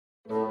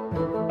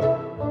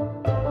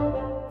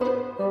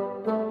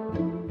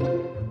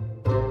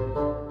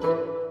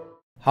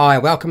Hi,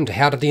 welcome to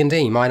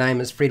HowtoDandD. My name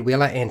is Fred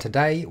Wheeler and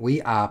today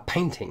we are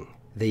painting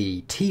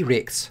the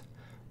T-Rex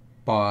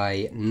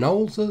by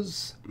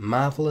Nolzur's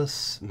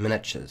Marvelous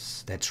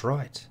Miniatures. That's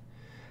right,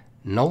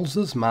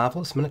 Nolzur's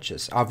Marvelous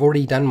Miniatures. I've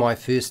already done my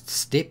first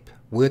step,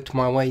 worked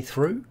my way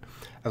through.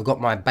 I've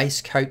got my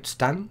base coats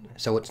done,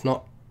 so it's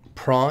not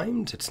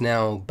primed, it's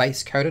now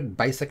base coated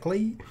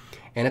basically,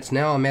 and it's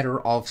now a matter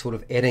of sort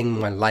of adding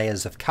my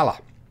layers of colour,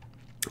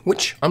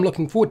 which I'm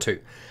looking forward to.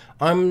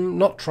 I'm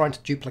not trying to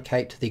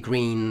duplicate the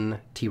green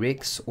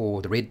T-Rex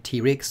or the red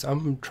T-Rex.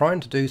 I'm trying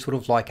to do sort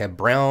of like a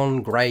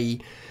brown,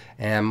 grey,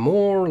 and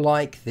more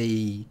like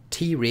the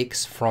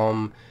T-Rex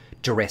from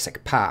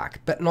Jurassic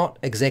Park, but not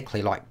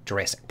exactly like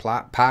Jurassic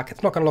Park.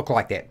 It's not going to look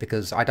like that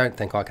because I don't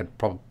think I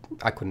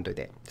couldn't do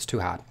that. It's too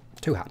hard.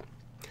 Too hard.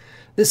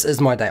 This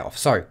is my day off,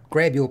 so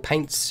grab your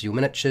paints, your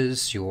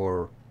miniatures,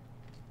 your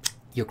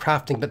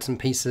crafting bits and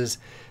pieces,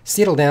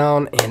 settle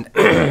down, and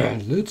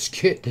let's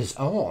get this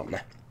on.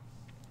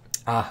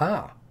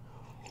 Aha.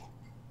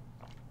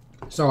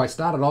 So I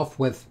started off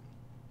with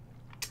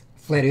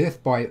Flat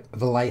Earth by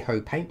Vallejo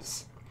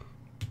paints.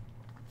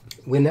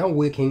 We're now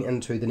working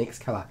into the next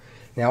colour.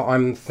 Now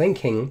I'm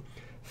thinking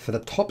for the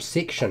top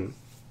section,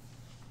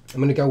 I'm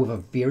going to go with a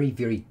very,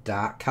 very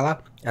dark colour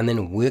and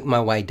then work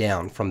my way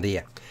down from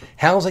there.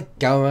 How's it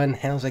going?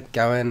 How's it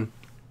going?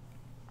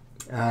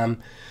 Oh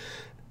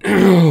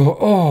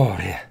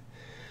dear.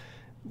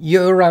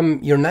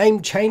 Your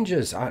name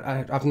changes.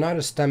 I've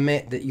noticed,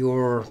 Matt, that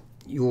your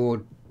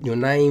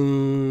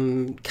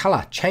name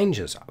colour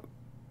changes.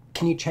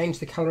 Can you change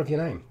the colour of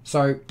your name?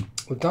 So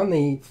we've done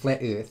the Flat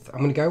Earth.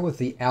 I'm going to go with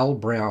the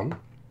owlbear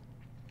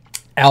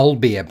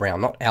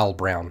brown, not owl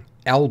brown,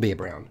 owlbear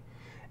brown.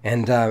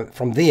 And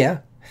from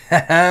there,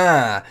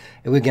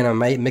 we're going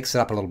to mix it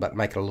up a little bit,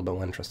 make it a little bit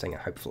more interesting,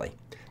 hopefully.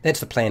 That's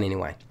the plan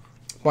anyway.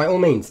 By all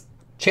means,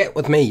 chat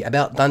with me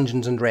about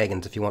Dungeons and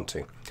Dragons if you want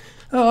to.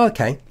 Oh,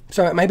 okay.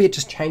 So maybe it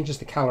just changes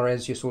the colour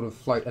as you sort of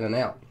float in and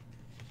out.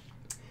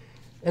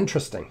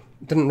 Interesting.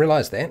 Didn't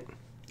realise that.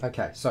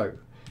 Okay, so,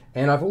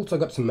 and I've also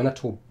got some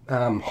Minotaur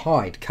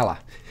hide colour.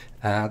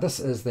 This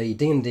is the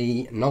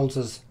D&D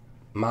Nolzur's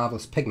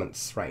Marvelous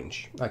Pigments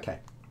range. Okay.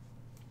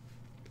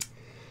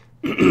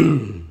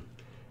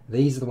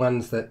 These are the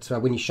ones that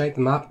when you shake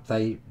them up,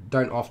 they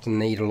don't often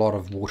need a lot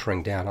of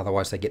watering down,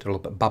 otherwise they get a little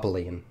bit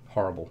bubbly and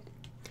horrible.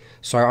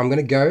 So I'm going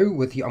to go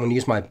with I'm going to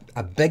use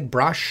a big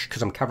brush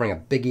because I'm covering a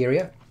big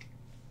area,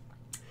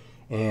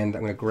 and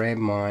I'm going to grab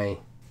my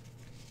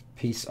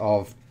piece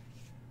of,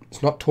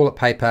 it's not toilet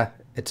paper,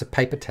 it's a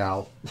paper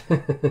towel,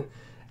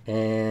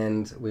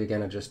 and we're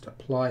going to just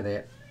apply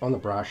that on the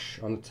brush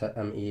on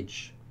the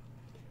edge,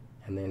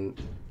 and then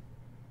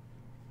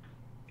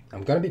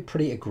I'm going to be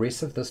pretty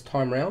aggressive this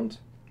time round,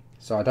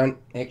 so I don't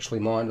actually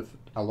mind if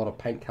a lot of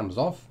paint comes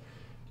off,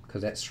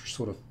 because that's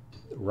sort of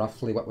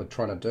roughly what we're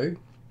trying to do.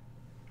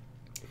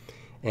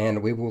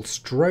 And we will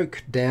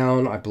stroke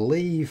down, I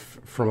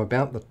believe, from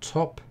about the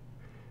top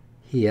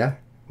here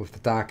with the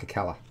darker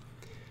colour,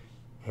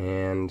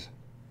 and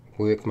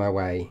work my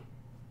way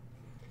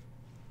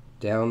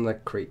down the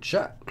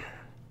creature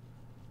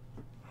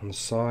on the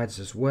sides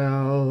as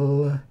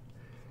well.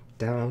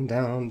 Down,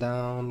 down,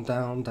 down,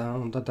 down,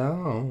 down, down,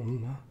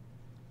 down.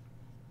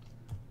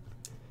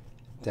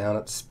 Down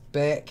its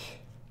back.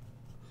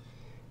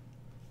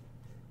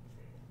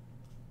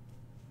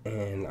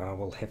 And I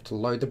will have to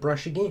load the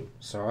brush again,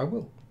 so I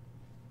will.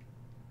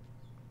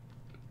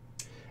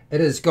 It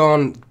has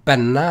gone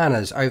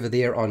bananas over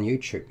there on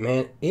YouTube,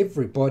 man.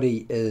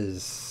 Everybody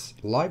is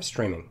live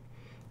streaming.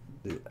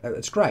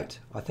 It's great.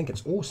 I think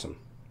it's awesome.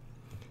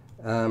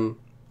 But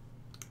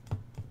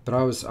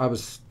I was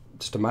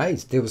just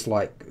amazed. There was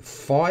like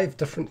 5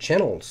 different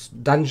channels,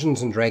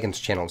 Dungeons and Dragons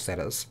channels, that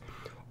is,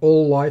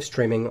 all live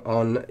streaming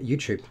on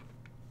YouTube.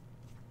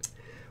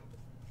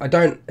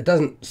 It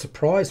doesn't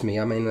surprise me.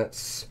 I mean,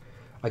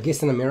 I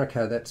guess in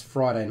America that's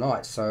Friday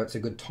night, so it's a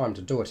good time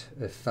to do it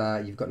if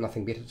you've got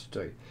nothing better to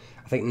do.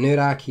 I think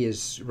Nerdarchy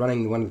is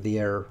running one of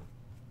their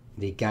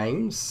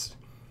games,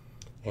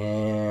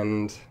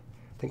 and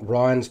I think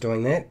Ryan's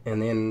doing that,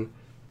 and then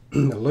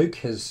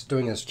Luke is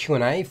doing his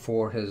Q&A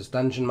for his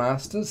Dungeon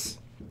Masters.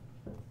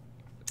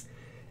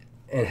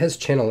 And his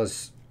channel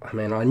is, I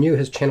mean, I knew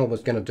his channel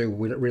was going to do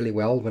really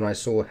well when I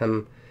saw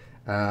him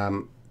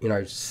you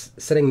know,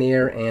 sitting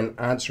there and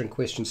answering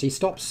questions.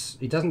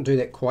 He doesn't do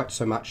that quite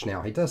so much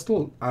now. He does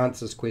still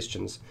answers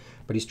questions,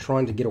 but he's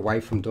trying to get away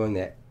from doing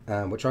that,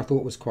 which I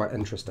thought was quite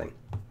interesting.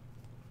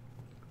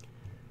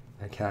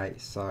 Okay,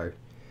 so,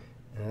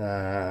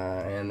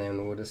 and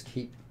then we'll just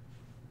keep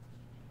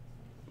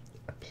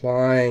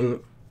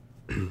applying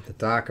the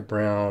darker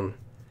brown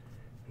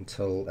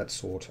until it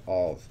sort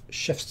of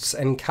shifts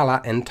in colour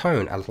and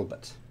tone a little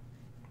bit.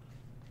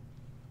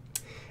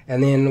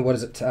 And then, what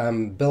is it,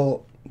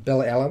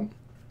 Bill Allen,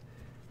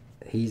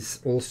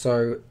 he's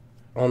also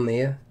on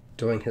there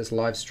doing his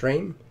live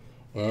stream,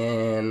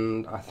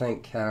 and I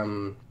think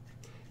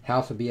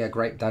How to Be a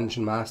Great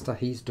Dungeon Master,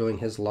 he's doing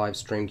his live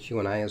stream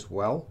Q&A as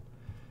well.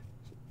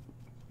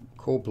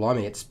 Cool,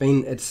 blimey,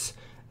 it's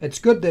it's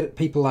good that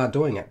people are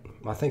doing it.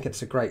 I think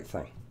it's a great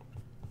thing.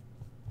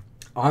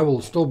 I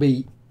will still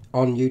be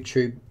on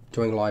YouTube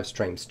doing live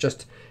streams.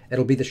 Just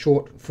it'll be the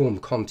short form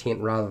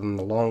content rather than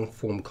the long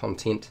form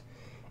content,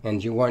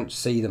 and you won't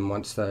see them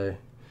once they're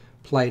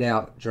played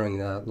out during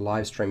the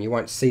live stream. You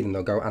won't see them.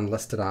 They'll go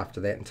unlisted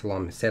after that until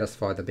I'm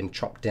satisfied they've been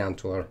chopped down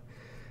to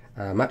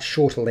a much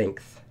shorter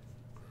length,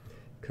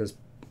 because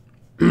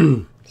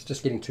it's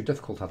just getting too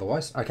difficult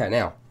otherwise. Okay,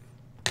 now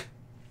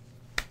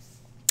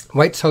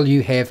wait till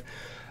you have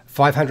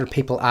 500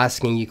 people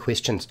asking you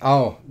questions.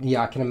 Oh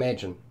yeah, I can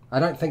imagine. I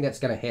don't think that's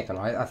going to happen.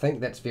 I think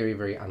that's very,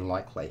 very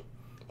unlikely,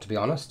 to be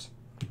honest.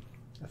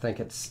 I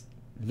think it's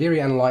very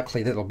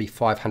unlikely that there'll be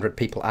 500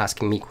 people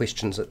asking me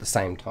questions at the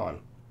same time.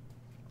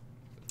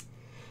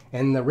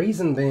 And the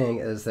reason being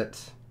is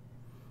that,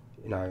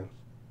 you know,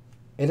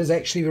 it is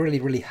actually really,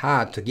 really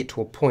hard to get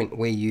to a point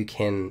where you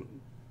can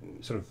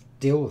sort of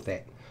deal with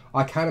that.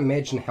 I can't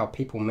imagine how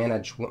people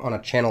manage on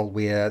a channel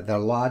where they're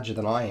larger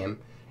than I am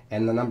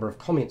and the number of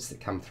comments that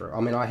come through. I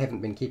mean, I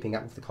haven't been keeping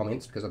up with the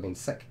comments because I've been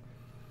sick.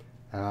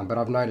 But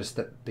I've noticed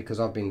that because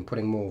I've been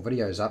putting more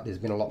videos up, there's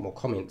been a lot more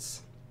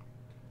comments.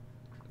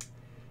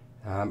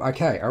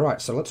 Okay,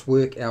 alright, so let's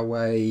work our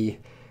way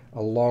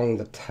along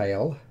the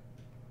tail,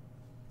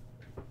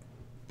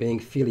 being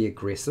fairly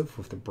aggressive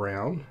with the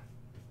brown.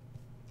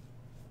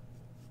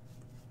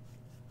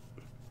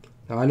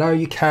 Now I know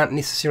you can't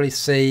necessarily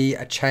see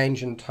a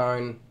change in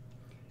tone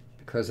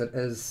because it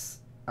is,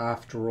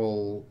 after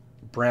all,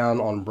 brown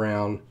on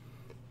brown,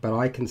 but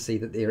I can see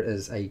that there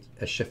is a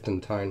shift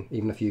in tone,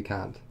 even if you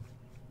can't.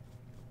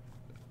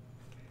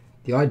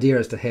 The idea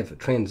is to have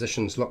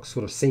transitions look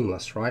sort of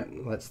seamless, right?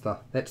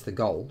 That's the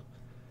goal.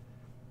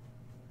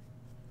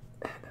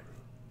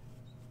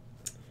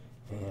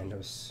 And it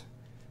was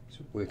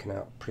working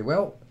out pretty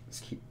well.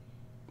 Let's keep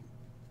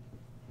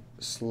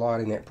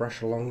sliding that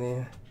brush along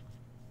there.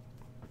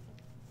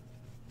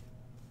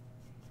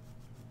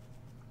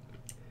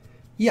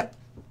 Yep,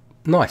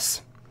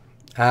 nice.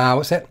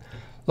 What's that?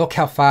 Look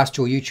how fast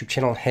your YouTube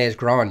channel has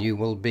grown. You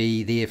will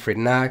be there, Fred.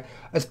 No,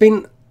 it's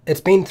been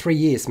 3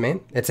 years,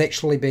 man. It's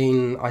actually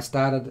been, I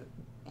started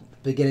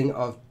beginning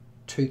of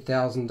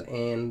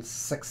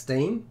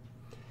 2016,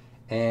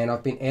 and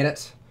I've been at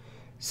it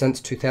since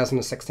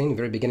 2016, the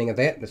very beginning of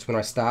that. That's when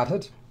I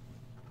started.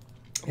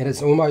 It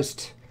is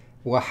almost,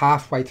 we're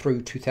halfway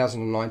through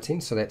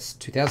 2019, so that's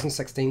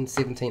 2016,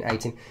 17,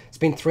 18. It's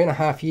been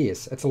 3.5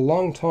 years. It's a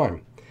long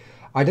time.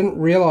 I didn't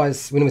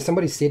realize when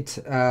somebody said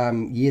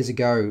years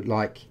ago,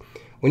 like,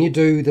 when you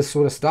do this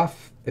sort of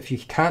stuff, if you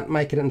can't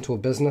make it into a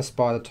business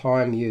by the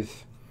time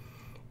you've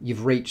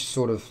reached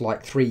sort of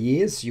like 3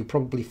 years, you'll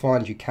probably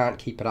find you can't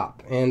keep it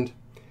up. And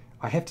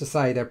I have to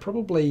say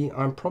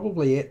I'm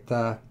probably at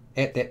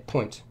that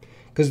point,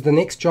 because the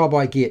next job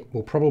I get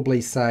will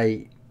probably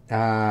say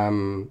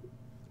have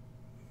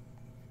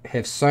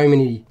so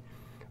many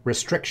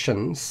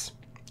restrictions,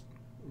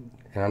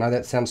 and I know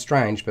that sounds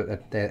strange, but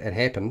it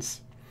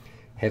happens.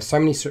 Have so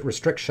many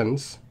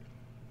restrictions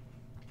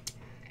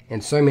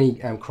and so many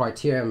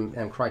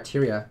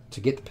criteria to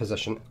get the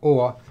position,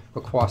 or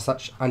require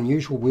such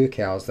unusual work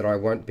hours that I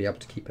won't be able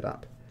to keep it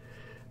up.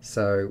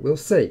 So we'll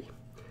see.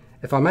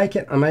 If I make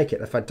it, I make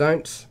it. If I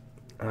don't,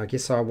 I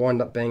guess I'll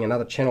wind up being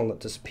another channel that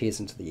disappears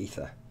into the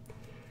ether.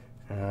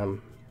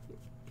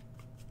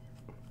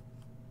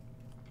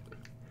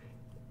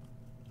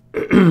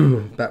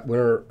 But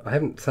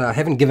I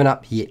haven't given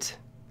up yet.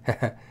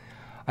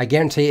 I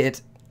guarantee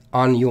it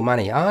on your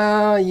money.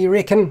 Ah, you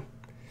reckon?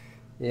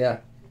 Yeah.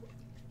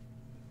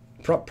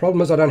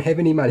 Problem is I don't have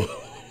any money.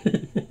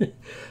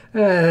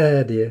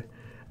 Ah, dear.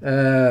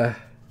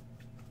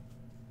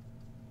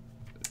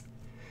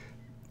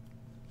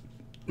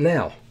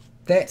 Now,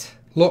 that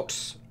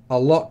looks a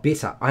lot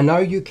better. I know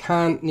you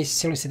can't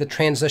necessarily see the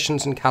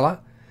transitions in colour,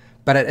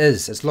 but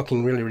it's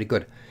looking really, really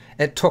good.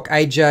 It took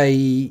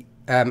AJ's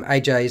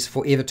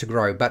forever to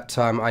grow, but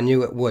I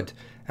knew it would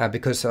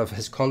because of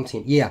his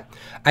content. Yeah,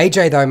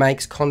 AJ though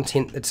makes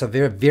content that's a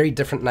very, very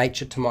different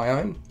nature to my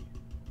own.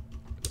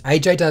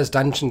 AJ does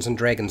Dungeons and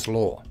Dragons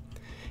lore,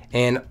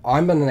 and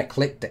I'm an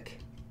eclectic.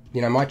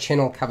 You know, my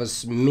channel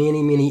covers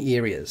many, many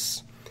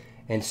areas,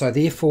 and so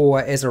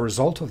therefore, as a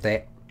result of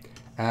that,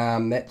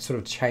 that sort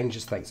of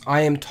changes things.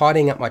 I am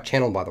tidying up my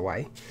channel, by the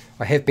way.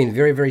 I have been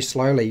very, very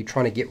slowly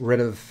trying to get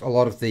rid of a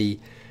lot of the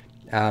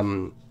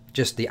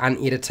just the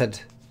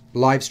unedited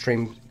live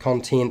stream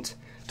content,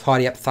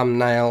 tidy up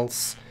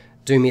thumbnails,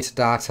 do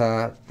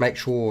metadata, make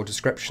sure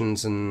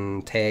descriptions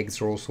and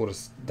tags are all sort of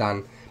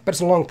done. But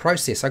it's a long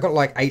process. I got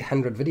like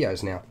 800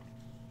 videos now.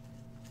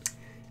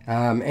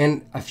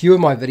 And a few of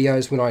my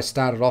videos when I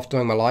started off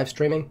doing my live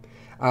streaming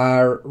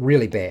are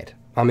really bad.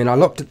 I mean, I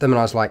looked at them and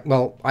I was like,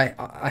 well,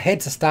 I had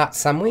to start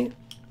somewhere.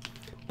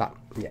 But,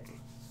 yeah.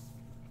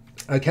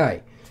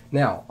 Okay.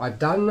 Now, I've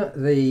done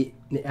the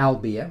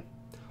owlbear.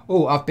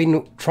 Oh, I've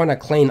been trying to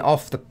clean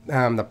off the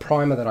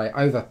primer that I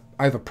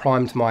over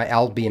primed my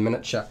owlbear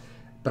miniature.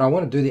 But I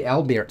want to do the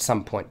owlbear at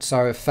some point.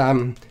 So if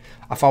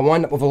I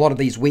wind up with a lot of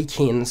these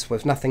weekends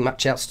with nothing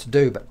much else to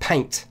do but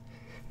paint,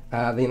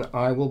 then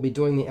I will be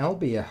doing the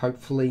owlbear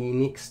hopefully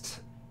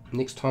next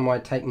time I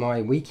take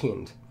my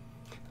weekend.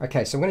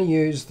 Okay, so I'm going to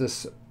use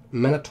this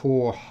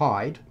minotaur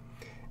hide,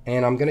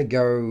 and I'm going to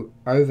go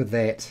over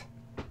that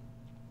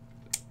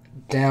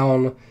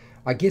down,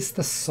 I guess,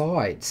 the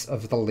sides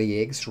of the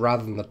legs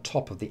rather than the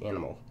top of the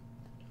animal.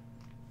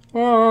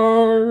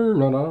 Oh,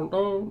 no, no,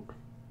 no.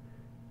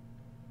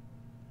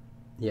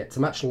 Yeah, it's a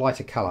much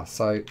lighter colour,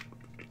 so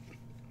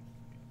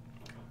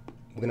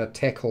we're going to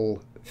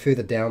tackle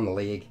further down the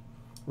leg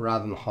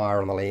rather than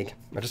higher on the leg.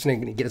 I just need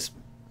to get this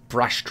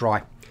brush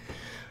dry.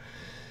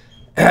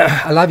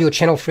 I love your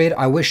channel, Fred.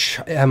 I wish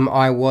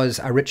I was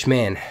a rich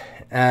man.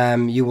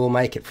 You will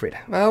make it, Fred.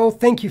 Well,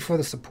 thank you for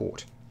the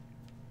support.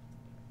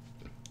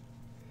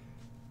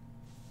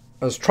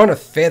 I was trying to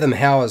fathom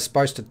how I was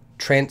supposed to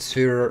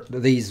transfer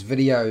these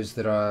videos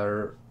that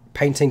are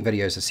painting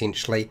videos,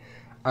 essentially,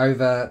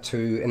 over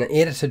to an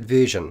edited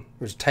version,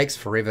 which takes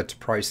forever to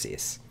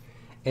process,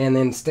 and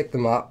then stick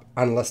them up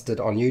unlisted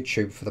on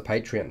YouTube for the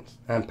patrons.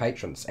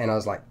 And I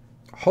was like,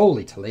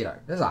 holy Toledo,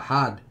 this is a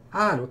hard,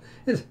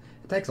 it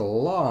takes a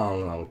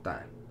long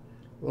time.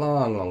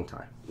 Long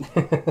time.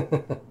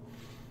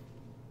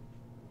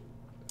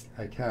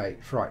 Okay,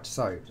 right,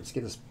 so let's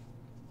get this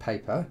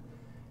paper,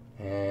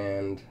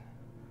 and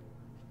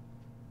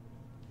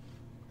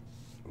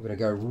we're going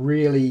to go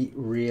really,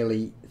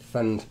 really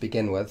thin to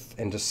begin with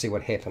and just see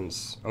what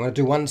happens. I'm going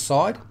to do one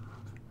side.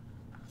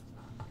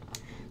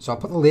 So I'll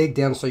put the leg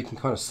down so you can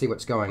kind of see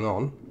what's going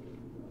on.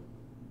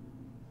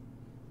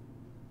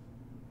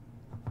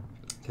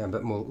 Okay, a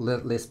bit more,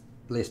 less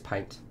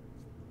paint.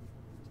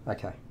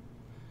 Okay.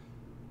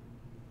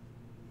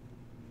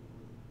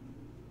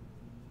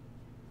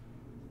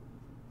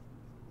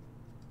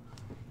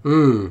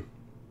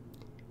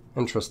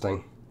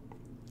 Interesting.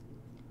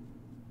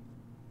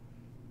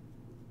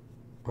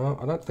 Well,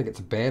 I don't think it's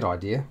a bad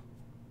idea.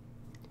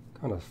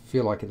 Kind of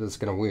feel like it is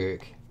going to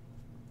work.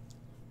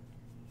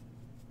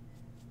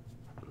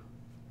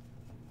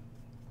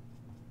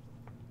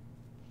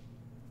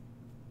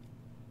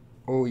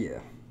 Oh yeah.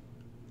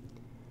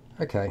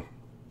 Okay.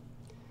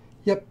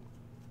 Yep.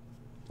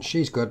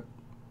 She's good.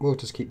 We'll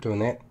just keep doing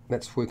that.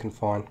 That's working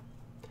fine.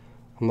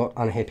 I'm not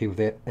unhappy with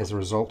that as a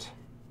result.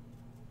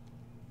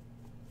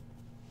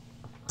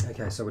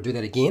 Okay, so we'll do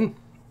that again.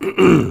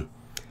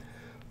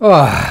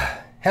 Oh,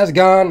 how's it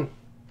going?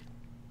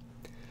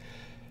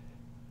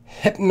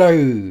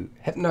 Hypno,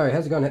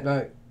 how's it going,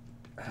 Hypno?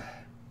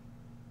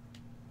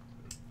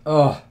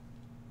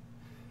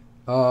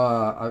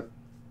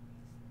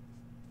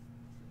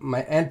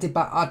 My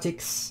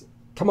antibiotics.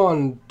 Come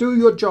on, do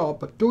your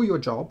job. Do your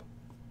job.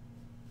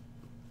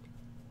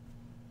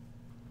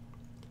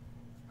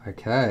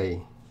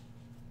 Okay.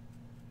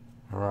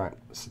 All right,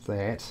 so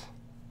that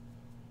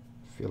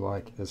I feel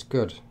like is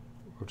good.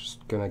 We're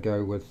just gonna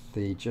go with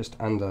the just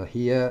under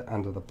here,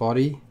 under the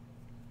body,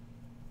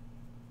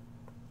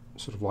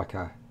 sort of like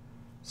a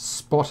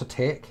spot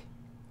attack.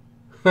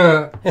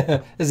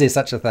 Is there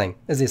such a thing?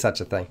 Is there such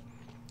a thing?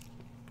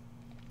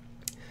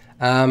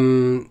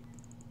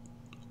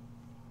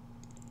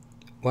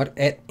 What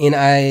at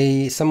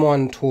NA?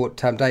 Someone taught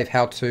Dave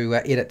how to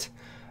edit.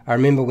 I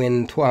remember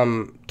when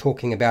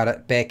talking about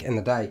it back in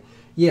the day.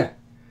 Yeah.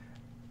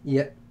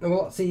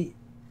 Well, see,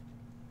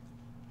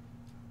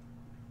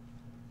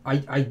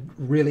 I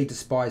really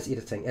despise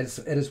editing. It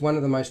is one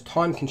of the most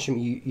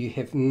time-consuming. You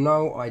have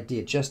no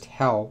idea just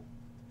how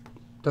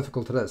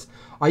difficult it is.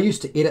 I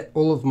used to edit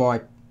all of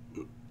my.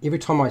 Every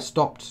time I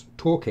stopped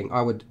talking,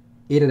 I would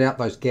edit out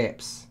those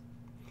gaps.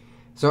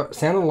 So it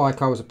sounded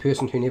like I was a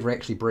person who never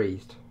actually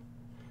breathed.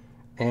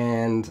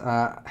 And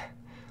I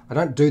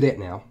don't do that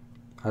now.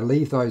 I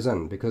leave those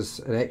in because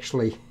it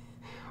actually,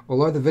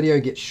 although the video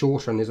gets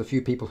shorter, and there's a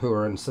few people who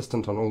are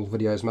insistent on all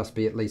videos must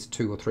be at least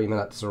 2 or 3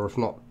 minutes, or if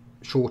not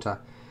shorter,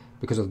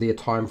 because of their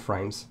time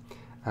frames.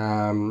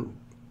 But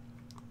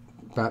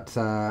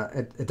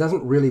it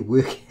doesn't really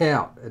work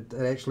out. It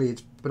actually,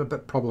 it's a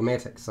bit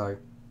problematic. So,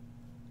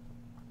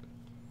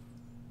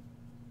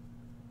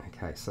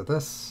 okay, so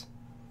this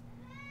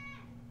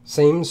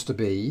seems to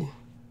be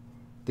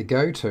the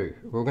go-to.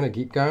 We're going to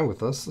keep going with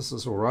this. This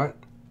is all right.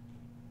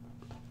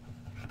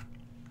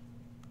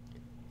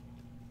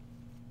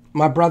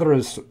 My brother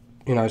has,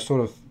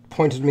 sort of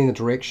pointed me in the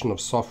direction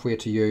of software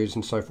to use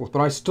and so forth, but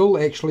I still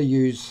actually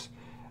use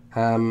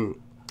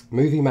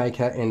Movie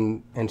Maker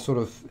and sort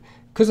of,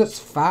 because it's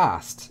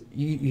fast,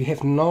 you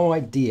have no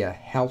idea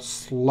how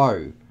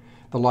slow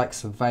the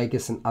likes of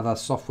Vegas and other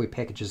software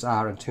packages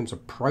are in terms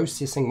of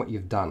processing what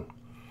you've done.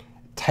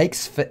 It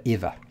takes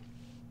forever.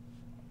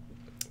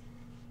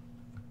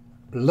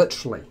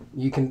 Literally,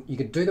 you can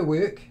do the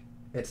work.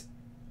 It's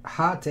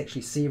hard to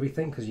actually see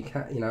everything because you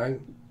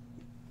can't,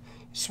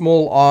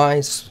 small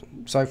eyes,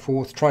 so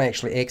forth, trying to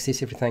actually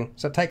access everything.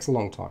 So it takes a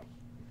long time.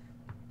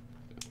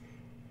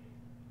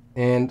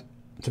 And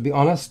to be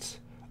honest,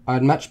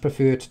 I'd much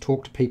prefer to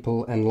talk to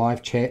people in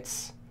live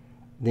chats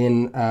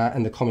than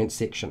in the comment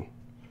section.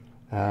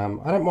 I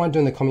don't mind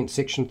doing the comment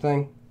section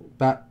thing,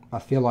 but I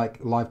feel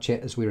like live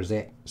chat is where it's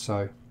at.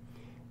 So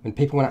When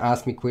people want to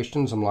ask me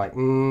questions, I'm like,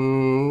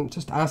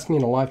 just ask me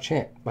in a live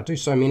chat. I do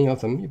so many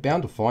of them, you're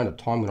bound to find a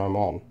time when I'm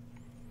on.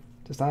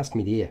 Just ask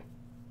me there.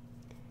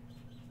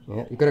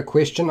 Yeah, you got a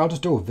question? I'll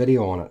just do a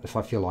video on it if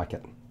I feel like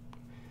it.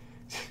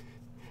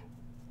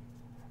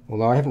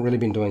 Although I haven't really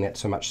been doing that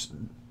so much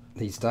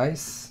these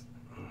days.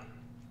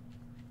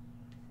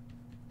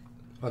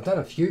 I've done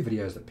a few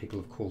videos that people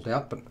have called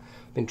out, but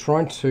I've been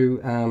trying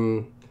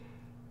to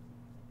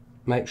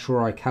make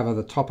sure I cover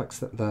the topics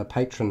that the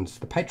patrons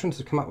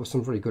have come up with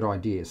some really good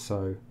ideas,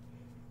 so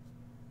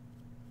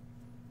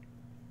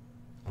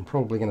I'm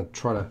probably going to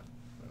try to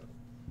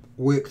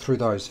work through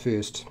those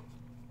first.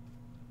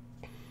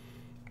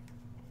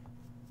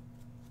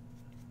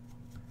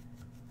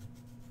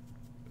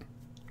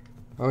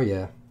 Oh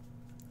yeah.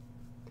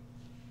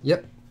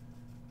 Yep.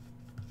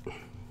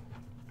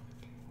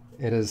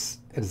 It is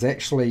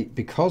actually,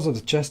 because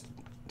of just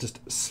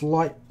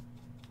slight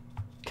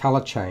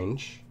color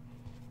change,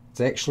 it's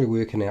actually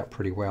working out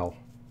pretty well.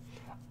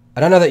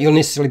 I don't know that you'll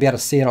necessarily be able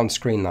to see it on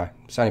screen though.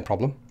 It's the only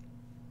problem.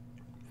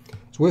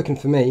 It's working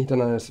for me, don't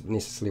know if it's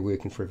necessarily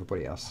working for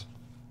everybody else.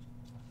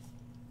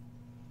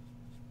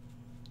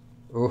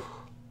 Oh,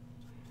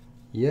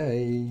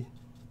 yay.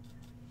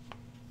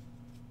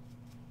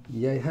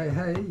 Yay, hey,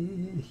 hey,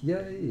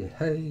 yay,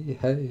 hey,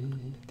 hey.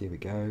 There we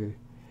go.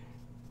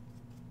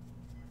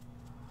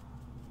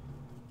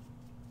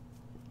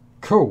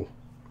 Cool.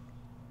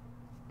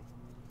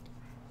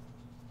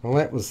 Well,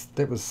 that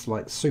was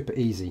like super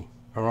easy.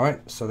 All right,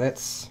 so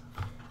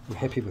I'm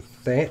happy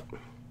with that.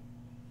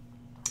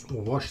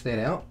 We'll wash that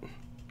out.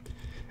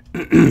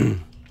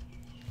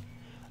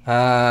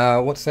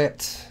 What's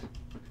that?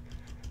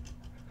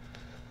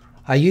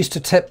 I used to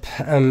tip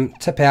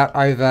out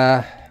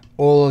over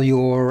all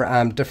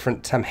your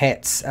different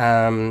hats.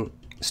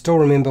 Still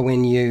remember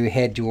when you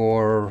had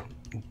your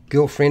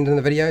girlfriend in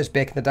the videos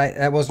back in the day?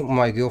 That wasn't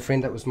my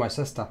girlfriend, it was my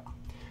sister.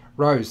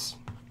 Rose.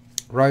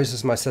 Rose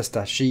is my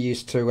sister. She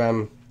used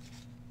to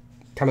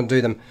come and do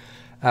them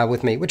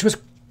with me, which was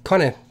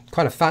kind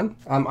of fun.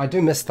 I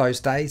do miss those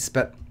days,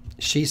 but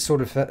she's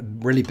sort of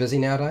really busy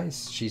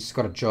nowadays. She's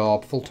got a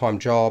job, full-time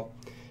job.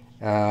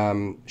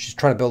 She's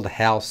trying to build a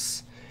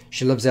house.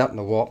 She lives out in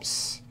the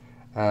Wops.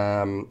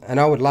 And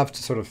I would love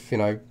to sort of, you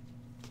know,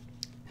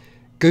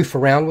 goof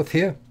around with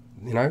her,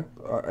 you know,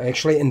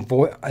 actually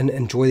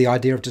enjoy the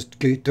idea of just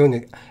doing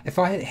it. If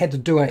I had to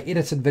do an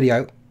edited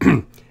video,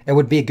 it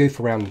would be a goof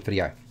around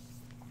video.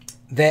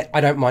 That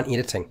I don't mind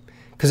editing,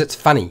 because it's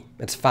funny,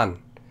 it's fun,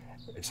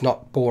 it's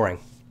not boring.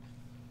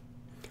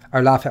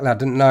 Oh, laugh out loud,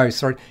 didn't know,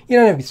 sorry. You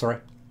don't have to be sorry.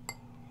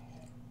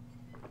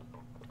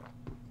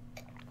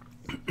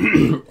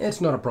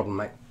 It's not a problem,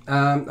 mate.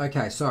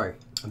 Okay, so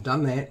I've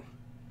done that.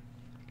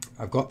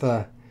 I've got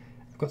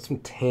some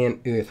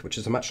tan earth, which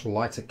is a much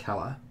lighter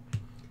colour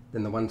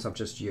than the ones I've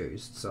just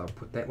used. So I'll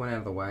put that one out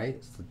of the way.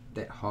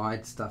 That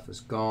hide stuff is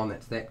gone.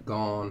 That's that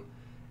gone.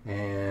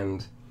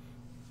 And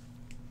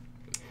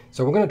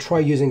so we're going to try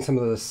using some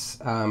of this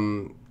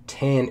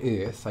tan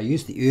earth. I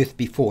used the earth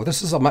before.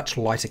 This is a much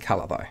lighter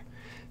colour though.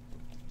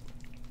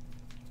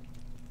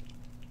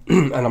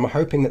 And I'm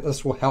hoping that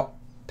this will help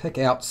pick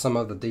out some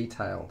of the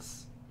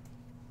details.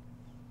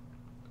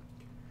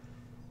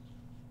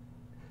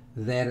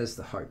 That is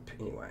the hope,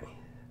 anyway.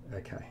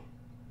 Okay.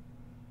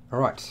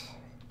 Alright.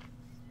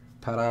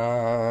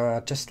 Ta-da!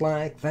 Just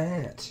like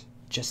that.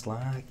 Just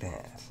like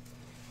that.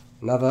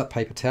 Another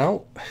paper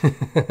towel.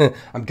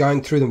 I'm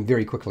going through them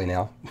very quickly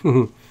now. Okay,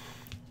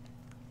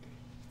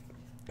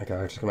 I'm just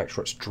going to make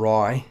sure it's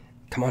dry.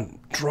 Come on,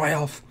 dry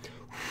off.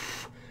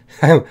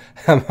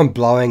 I'm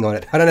blowing on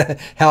it. I don't know,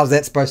 how's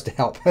that supposed to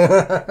help?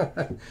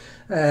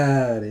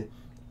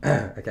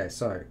 Okay,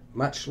 so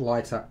much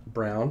lighter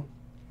brown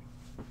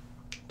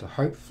to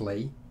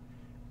hopefully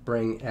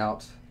bring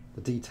out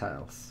the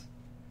details.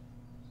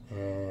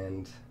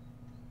 And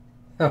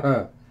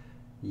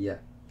yeah,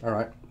 all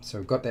right, so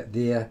we've got that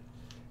there,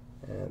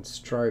 and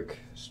stroke,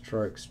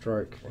 stroke,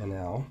 stroke, and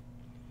now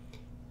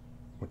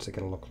what's it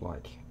going to look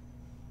like?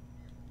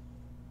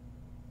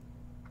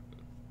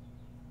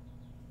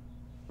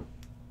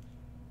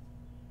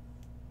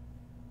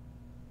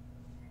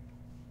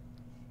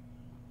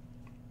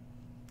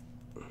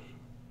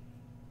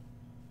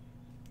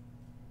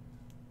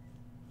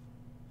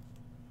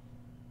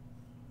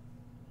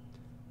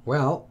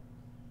 Well,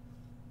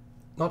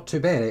 not too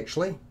bad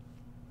actually,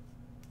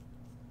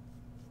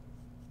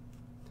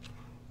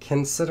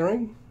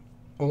 considering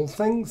all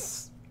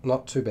things,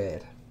 not too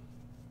bad.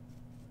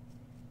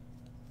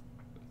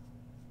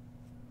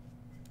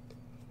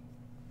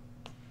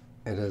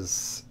 It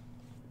is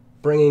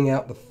bringing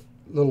out the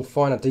little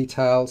finer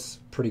details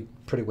pretty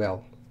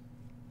well.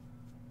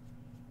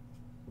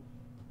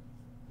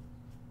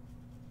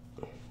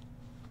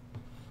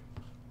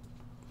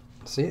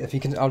 See, if you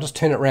can, I'll just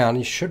turn it around.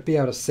 You should be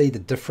able to see the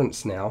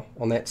difference now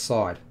on that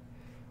side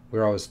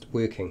where I was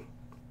working.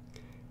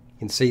 You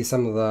can see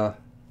some of the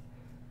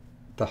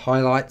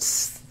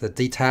highlights, the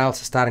details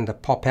are starting to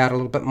pop out a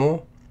little bit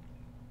more.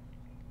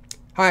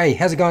 Hi,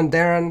 how's it going,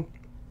 Darren?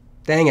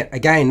 Dang it,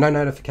 again, no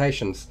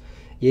notifications.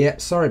 Yeah,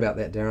 sorry about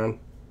that, Darren.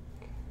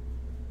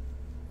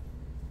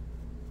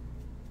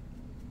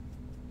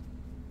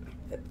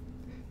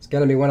 It's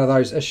going to be one of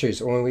those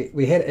issues. Or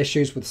we had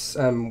issues with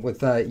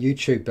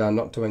YouTube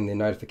not doing their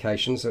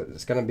notifications.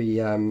 It's going to be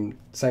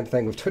same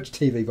thing with Twitch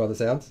TV by the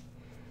sounds.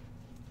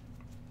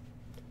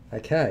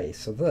 Okay,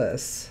 so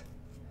this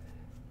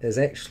is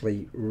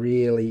actually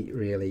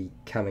really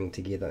coming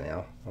together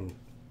now. I'm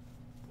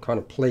kind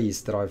of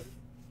pleased that I've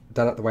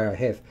done it the way I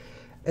have.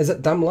 Is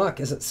it dumb luck?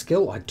 Is it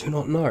skill? I do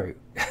not know.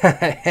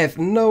 I have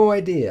no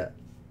idea.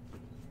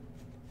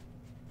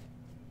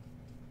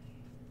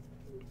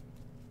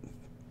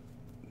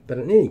 But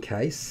in any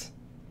case,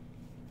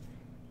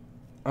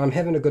 I'm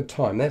having a good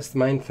time. That's the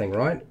main thing,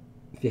 right?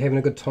 If you're having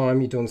a good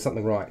time, you're doing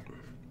something right.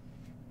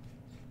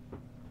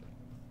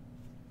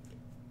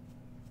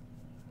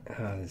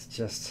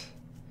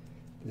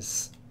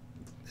 There's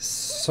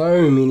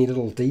so many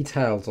little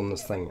details on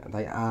this thing.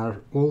 They are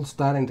all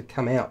starting to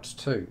come out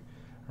too.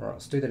 Alright,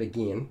 let's do that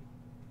again.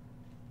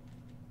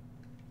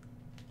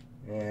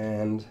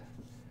 And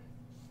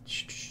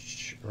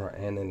right,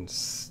 and then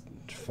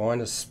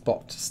find a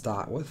spot to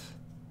start with.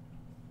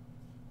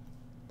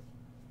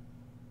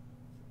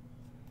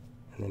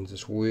 And then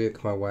just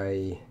work my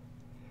way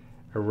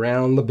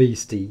around the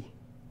beastie.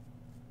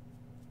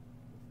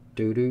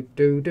 Do do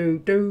do do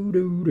do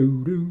do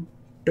do do.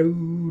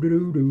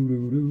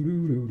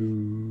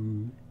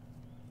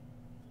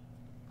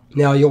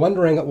 Now you're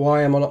wondering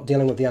why am I not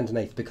dealing with the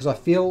underneath, because I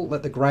feel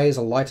that the grey is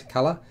a lighter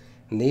colour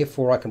and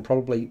therefore I can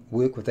probably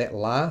work with that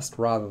last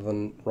rather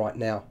than right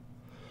now.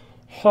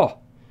 Huh.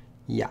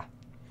 Yeah,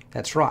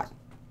 that's right.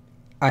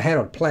 I had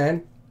a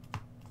plan.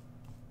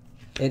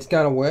 It's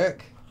going to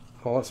work.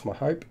 Well, that's my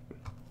hope.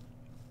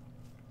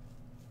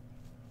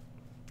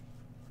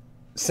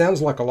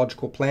 Sounds like a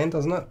logical plan,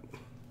 doesn't it?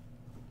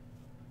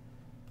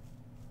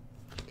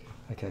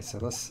 Okay, so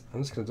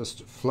I'm just going to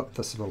just flip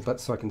this a little bit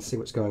so I can see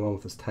what's going on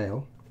with this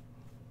tail.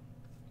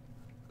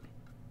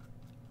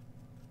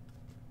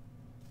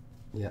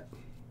 Yeah,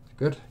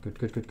 good.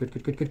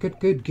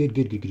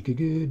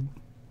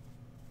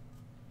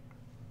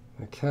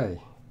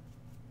 Okay.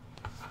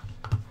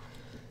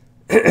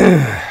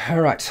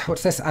 All right,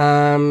 what's this?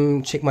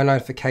 Check my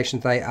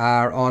notifications. They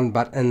are on,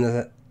 but in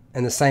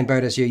the same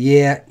boat as you.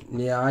 Yeah.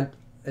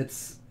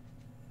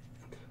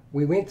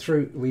 We went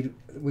through.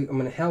 I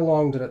mean, how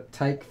long did it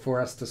take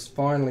for us to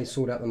finally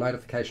sort out the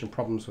notification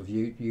problems with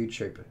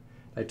YouTube?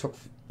 They took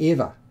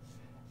forever.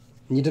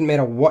 And it didn't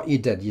matter what you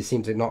did, you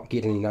seemed to not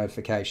get any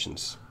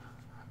notifications.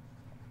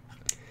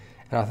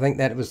 And I think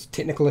that it was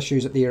technical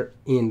issues at their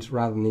end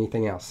rather than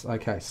anything else.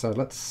 Okay, so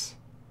let's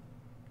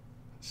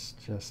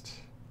just...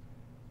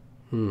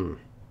 Oh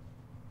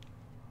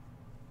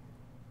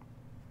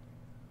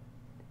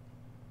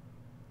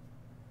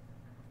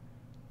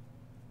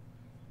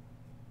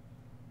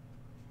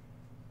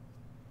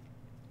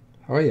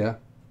yeah.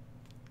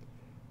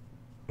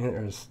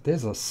 And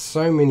there's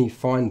so many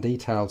fine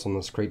details on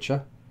this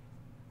creature.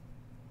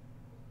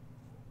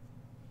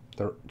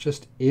 They're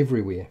just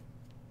everywhere.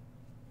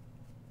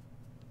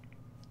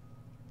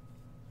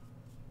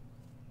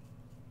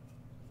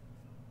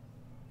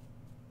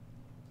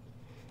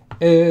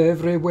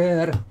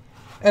 Everywhere.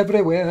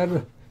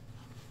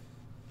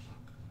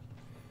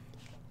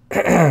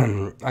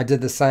 I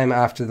did the same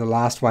after the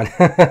last one.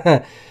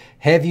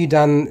 Have you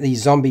done the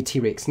zombie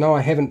T-Rex? No,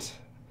 I haven't.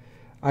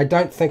 I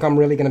don't think I'm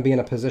really going to be in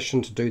a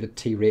position to do the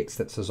T-Rex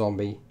that's a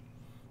zombie.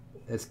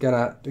 It's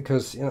gonna,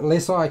 because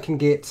unless I can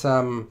get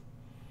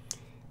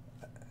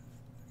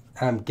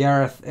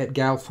Gareth at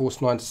Gale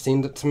Force 9 to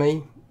send it to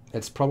me,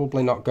 it's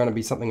probably not going to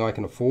be something I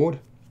can afford.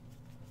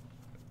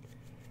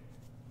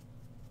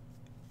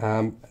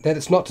 That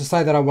it's not to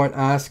say that I won't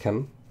ask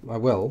him. I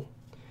will,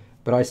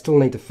 but I still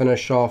need to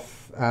finish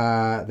off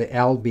the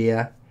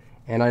owlbear,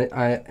 and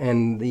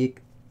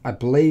I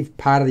believe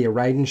part of the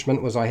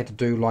arrangement was I had to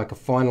do like a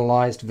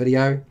finalized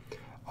video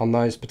on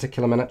those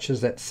particular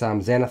miniatures. That's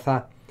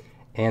Xanatha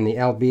and the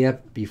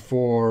owlbear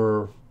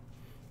before,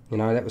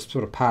 that was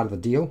sort of part of the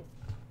deal.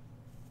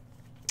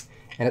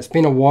 And it's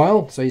been a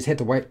while, so he's had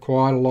to wait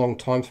quite a long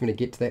time for me to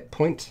get to that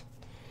point.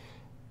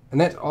 And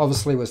that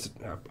obviously was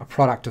a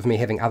product of me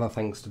having other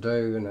things to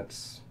do, and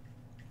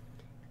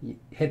you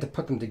had to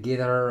put them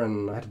together,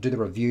 and I had to do the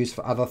reviews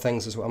for other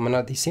things as well. I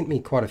mean, they sent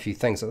me quite a few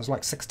things. It was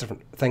like 6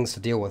 different things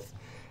to deal with.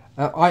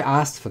 I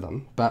asked for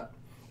them, but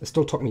it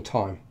still took me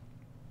time.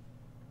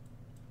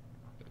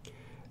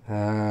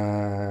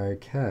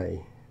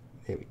 Okay,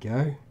 there we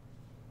go.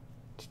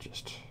 Let's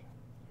just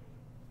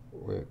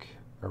work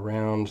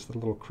around the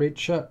little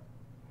creature.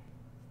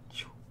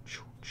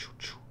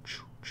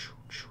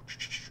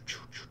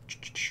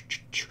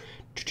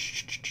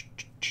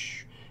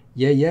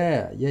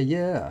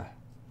 Yeah.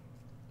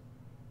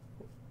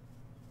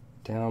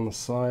 Down the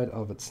side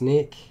of its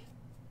neck.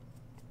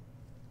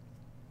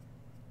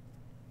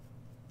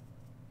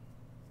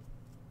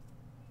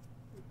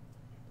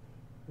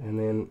 And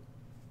then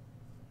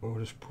we'll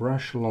just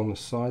brush along the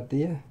side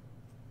there.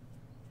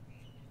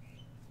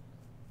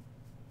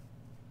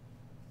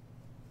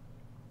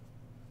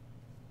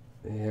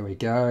 There we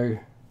go.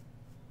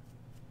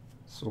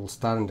 It's all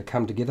starting to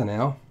come together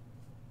now.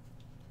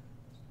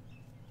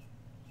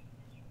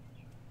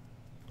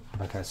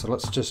 Okay, so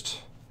let's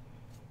just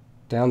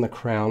down the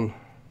crown.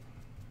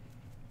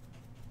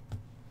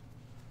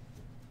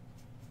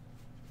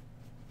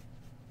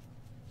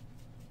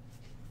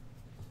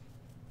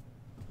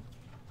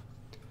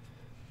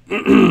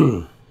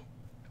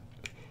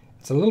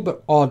 It's a little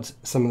bit odd,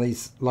 some of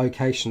these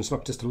locations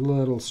look just a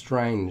little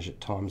strange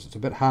at times. It's a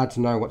bit hard to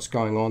know what's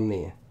going on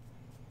there.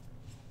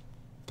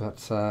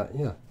 But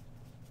yeah.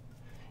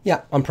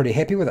 Yeah, I'm pretty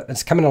happy with it.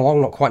 It's coming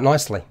along not quite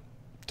nicely,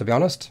 to be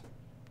honest.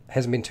 It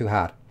hasn't been too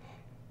hard.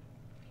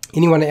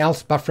 Anyone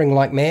else buffering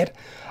like mad?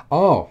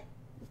 Oh,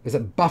 is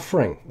it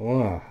buffering?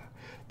 Oh.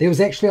 There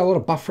was actually a lot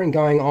of buffering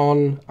going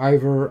on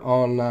over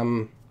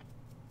on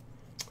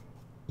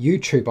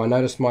YouTube, I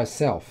noticed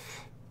myself.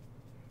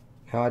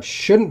 Now, it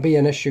shouldn't be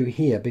an issue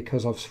here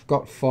because I've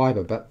got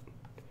fibre, but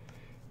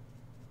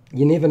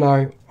you never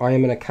know. I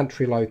am in a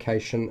country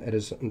location. It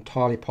is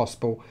entirely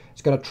possible.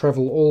 It's got to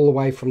travel all the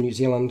way from New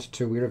Zealand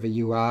to wherever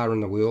you are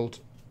in the world.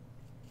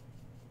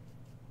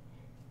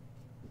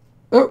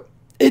 Oh,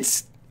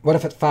 it's... What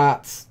if it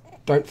farts?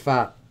 Don't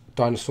fart.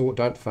 Dinosaur,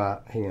 don't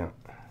fart. Hang on.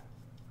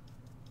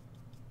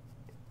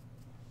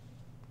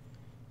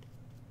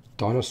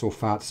 Dinosaur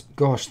farts.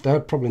 Gosh, that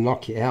would probably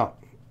knock you out.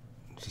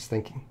 Just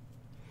thinking.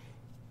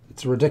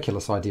 It's a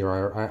ridiculous idea.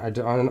 I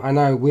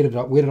know.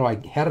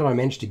 How did I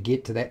manage to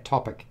get to that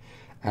topic?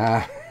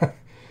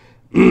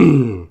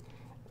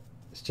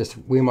 It's just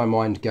where my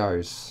mind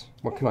goes.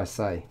 What can I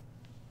say?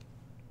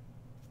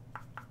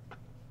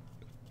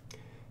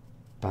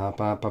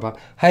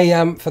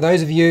 Hey, for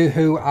those of you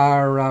who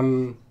are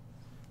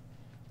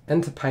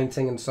into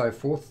painting and so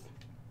forth,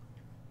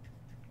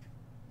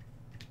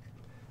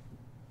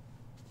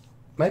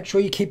 make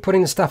sure you keep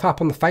putting the stuff up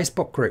on the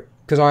Facebook group,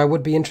 because I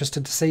would be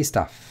interested to see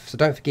stuff. So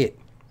don't forget.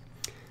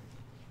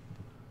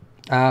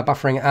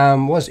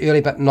 Buffering was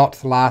early, but not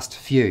the last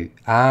few.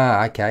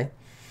 Okay.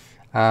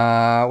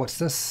 What's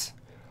this?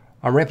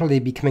 I'm rapidly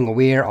becoming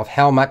aware of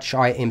how much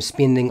I am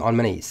spending on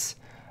minis.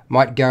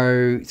 Might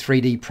go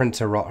 3D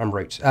printer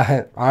route.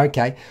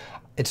 Okay.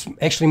 It's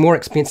actually more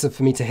expensive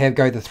for me to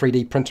go the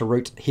 3D printer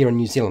route here in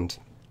New Zealand.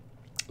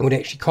 It would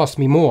actually cost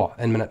me more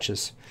in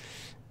miniatures.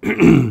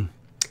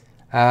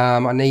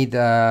 I need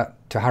to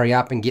hurry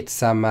up and get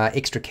some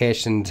extra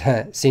cash and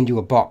send you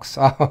a box.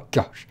 Oh,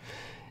 gosh.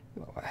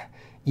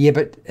 Yeah,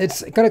 but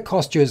it's going to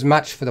cost you as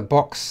much for the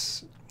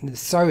box. It's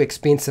so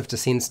expensive to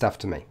send stuff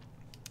to me.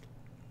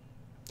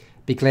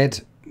 Be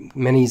glad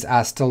minis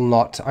are still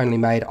not only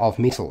made of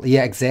metal.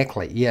 Yeah,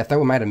 exactly. Yeah, if they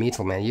were made of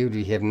metal, man, you'd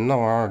have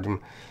no idea.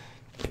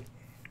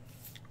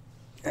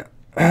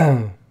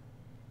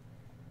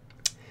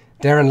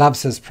 Darren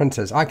loves his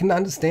printers. I can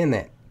understand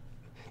that.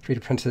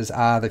 3D printers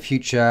are the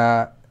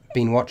future.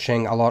 Been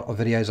watching a lot of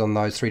videos on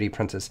those 3D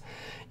printers.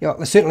 Yeah,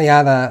 there certainly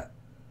are the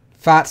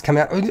farts come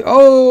out.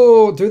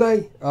 Oh, do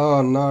they?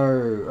 Oh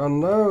no. Oh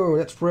no.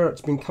 That's where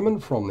it's been coming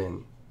from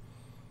then.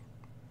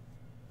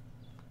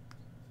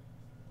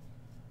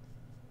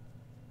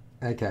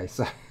 Okay,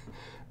 so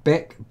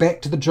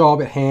back to the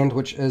job at hand,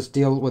 which is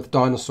deal with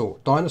dinosaur.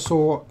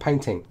 Dinosaur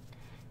painting.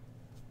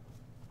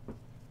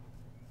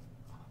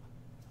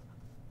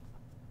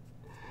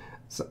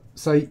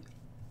 So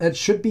it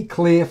should be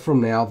clear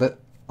from now that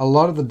a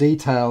lot of the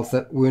details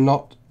that were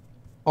not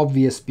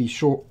obvious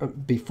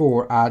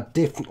before are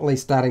definitely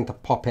starting to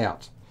pop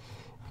out.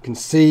 You can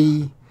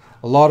see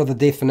a lot of the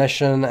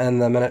definition in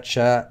the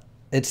miniature.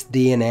 It's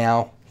there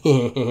now.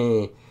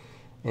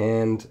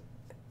 And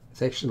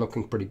it's actually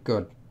looking pretty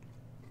good.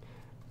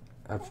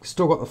 I've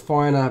still got the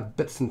finer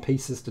bits and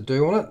pieces to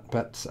do on it,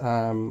 but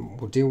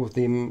we'll deal with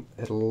them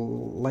a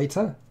little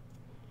later.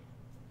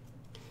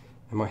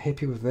 Am I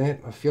happy with that?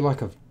 I feel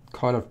like I've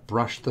kind of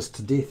brushed this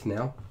to death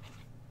now.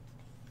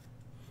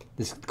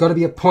 There's got to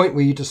be a point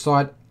where you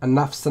decide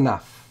enough's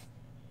enough.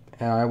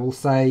 And I will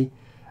say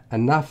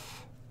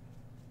enough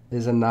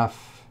is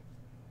enough.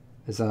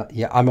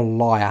 Yeah, I'm a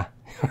liar.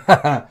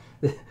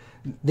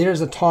 There is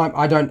a time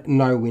I don't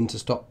know when to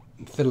stop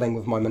fiddling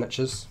with my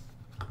miniatures.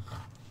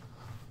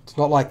 It's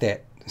not like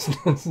that.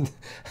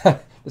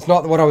 It's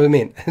not what I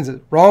meant. Is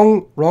it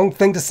wrong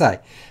thing to say?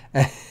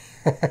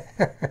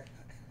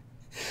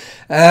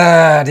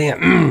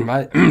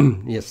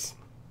 Damn. Yes.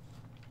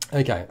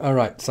 Okay. All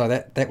right. So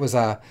that was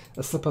a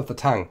slip of the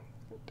tongue.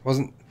 It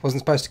wasn't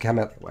supposed to come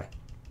out that way.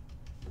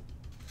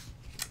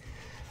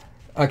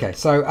 Okay.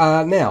 So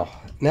now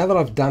that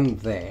I've done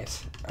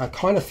that, I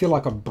kind of feel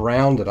like I've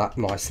browned it up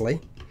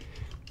nicely.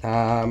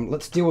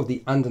 Let's deal with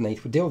the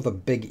underneath. We'll deal with the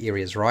big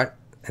areas, right?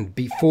 And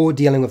before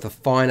dealing with the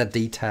finer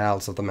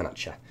details of the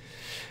miniature.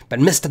 But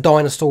Mr.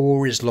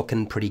 Dinosaur is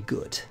looking pretty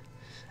good.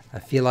 I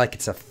feel like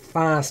it's a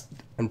fast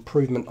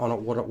improvement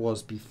on what it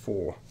was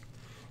before.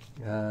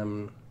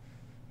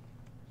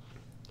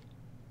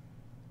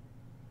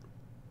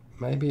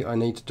 Maybe I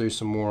need to do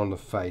some more on the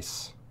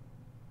face.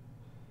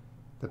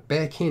 The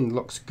back end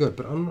looks good,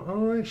 but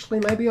actually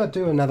maybe I'll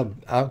do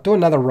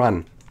another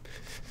run.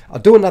 I'll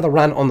do another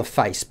run on the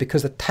face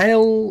because the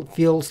tail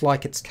feels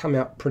like it's come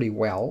out pretty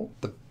well.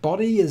 The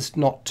body is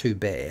not too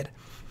bad.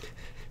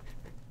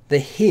 The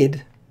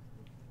head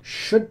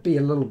should be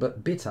a little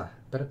bit better,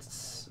 but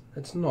it's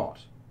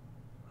not.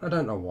 I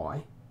don't know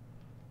why.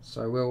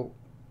 So we'll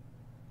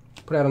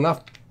put out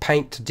enough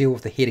paint to deal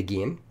with the head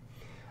again.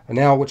 And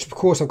now, which of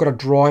course I've got to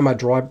dry my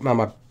dry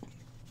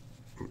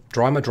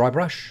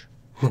brush.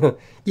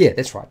 Yeah,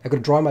 that's right. I've got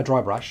to dry my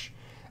dry brush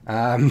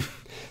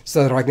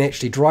so that I can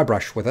actually dry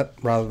brush with it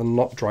rather than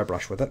not dry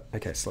brush with it.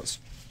 Okay, so let's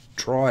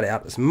dry it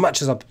out as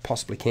much as I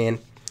possibly can.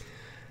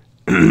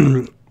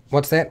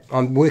 What's that?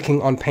 I'm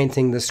working on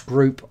painting this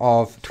group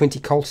of 20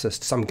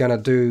 colcysts. I'm going to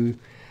do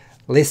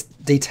less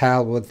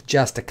detail with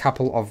just a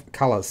couple of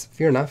colours.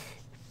 Fair enough.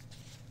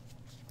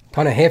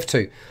 Kind of have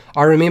to.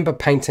 I remember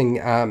painting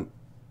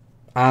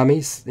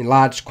armies in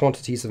large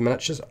quantities of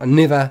miniatures. I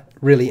never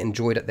really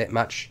enjoyed it that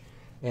much,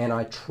 and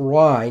I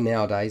try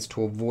nowadays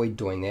to avoid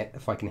doing that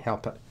if I can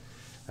help it.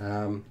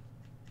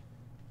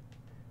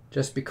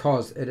 Just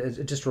because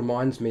it just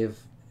reminds me of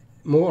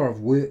more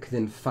of work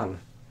than fun.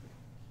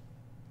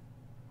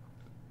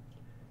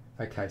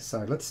 Okay,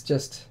 so let's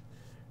just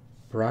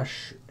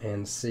brush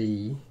and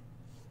see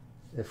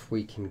if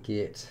we can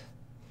get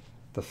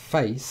the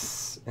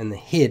face and the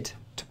head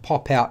to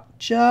pop out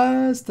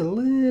just a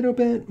little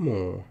bit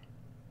more.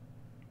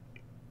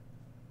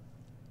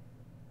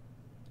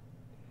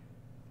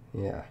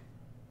 Yeah.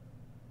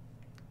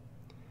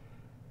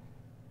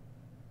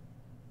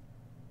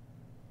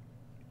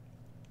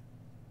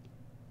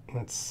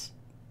 That's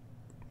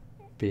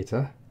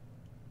better.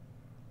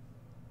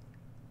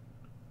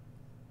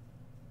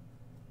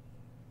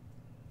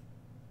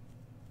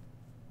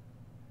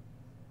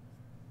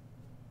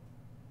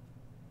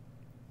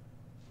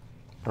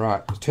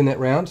 Alright, let's turn that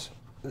round.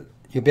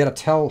 You'll be able to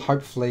tell,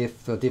 hopefully,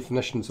 if the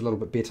definition's a little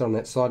bit better on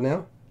that side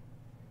now.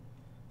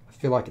 I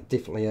feel like it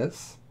definitely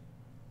is.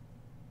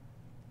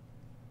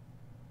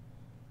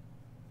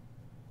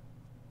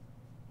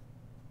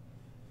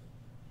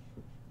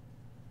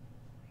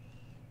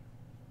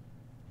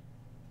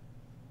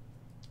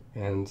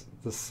 And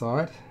this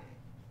side.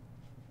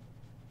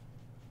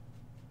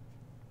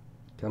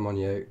 Come on,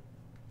 you.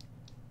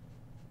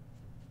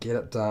 Get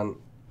it done.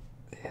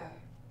 Yeah.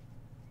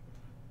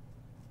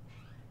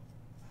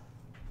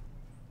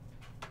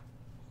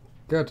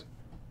 Good.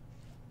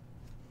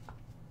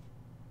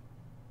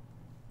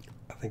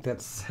 I think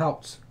that's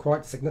helped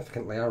quite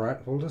significantly. All right,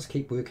 we'll just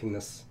keep working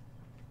this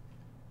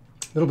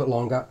a little bit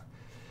longer.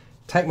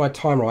 Take my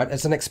time, right?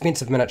 It's an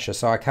expensive miniature,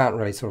 so I can't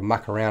really sort of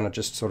muck around and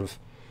just sort of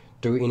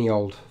do any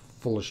old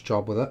foolish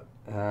job with it.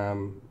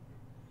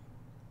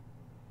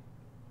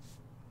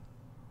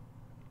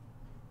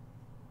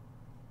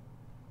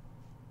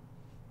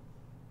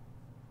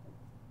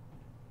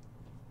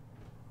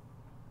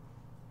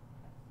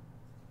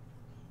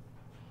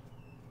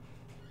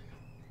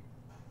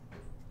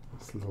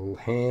 Little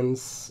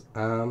hands,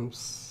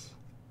 arms,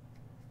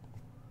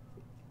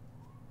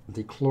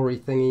 the clory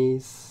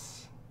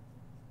thingies.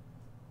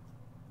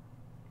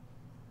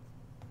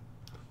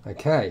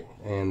 Okay,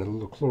 and the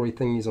little clory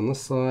thingies on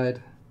this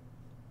side.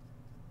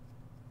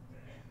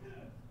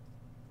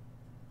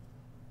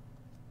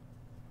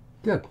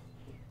 Good.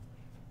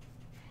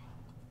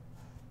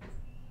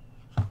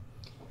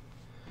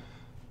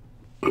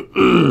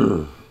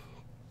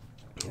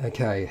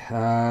 Okay,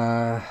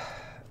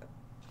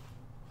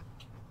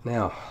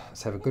 now,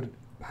 let's have a good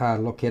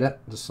hard look at it,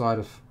 decide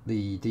if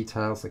the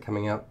details are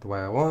coming out the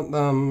way I want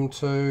them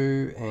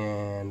to,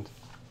 and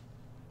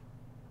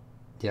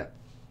yeah.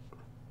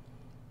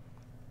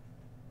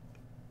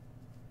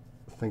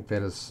 I think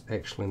that is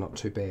actually not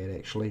too bad,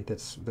 actually.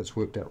 That's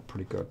worked out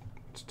pretty good.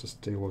 Let's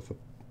just deal with the,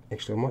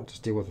 actually I might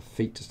just deal with the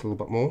feet just a little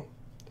bit more.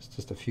 There's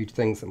just a few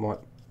things that might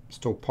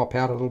still pop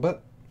out a little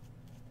bit.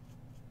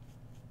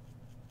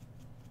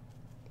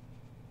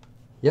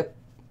 Yep,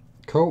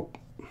 cool.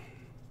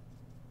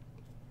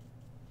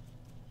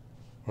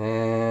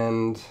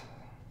 And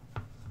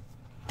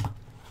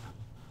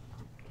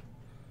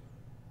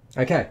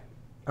okay,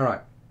 all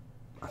right.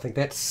 I think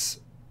that's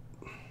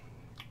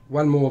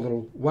one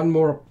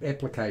more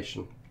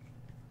application.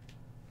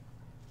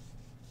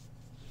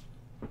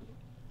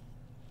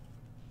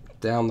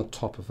 Down the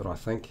top of it, I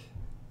think.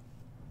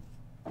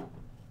 There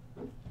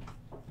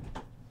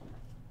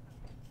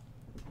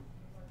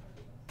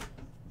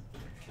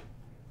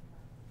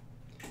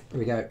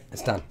we go.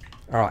 It's done.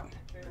 All right.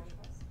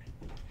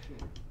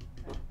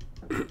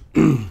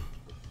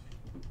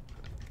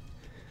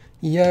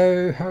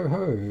 Yo ho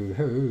ho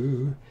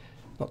ho.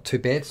 Not too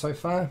bad so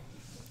far.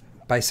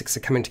 Basics are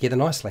coming together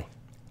nicely.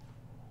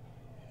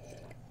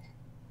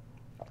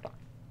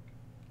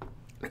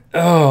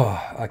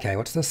 Oh, okay,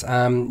 what's this?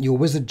 Your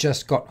wizard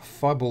just got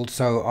fireballed,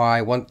 so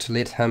I want to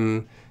let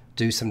him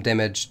do some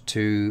damage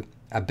to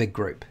a big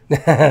group.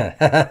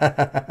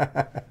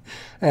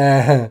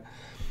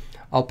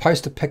 I'll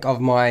post a pic of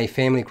my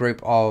family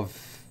group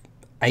of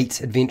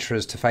 8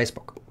 adventurers to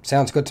Facebook.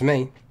 Sounds good to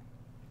me.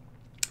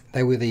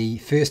 They were the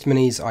first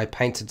minis I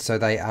painted, so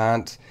they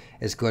aren't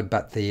as good,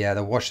 but the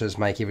washers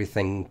make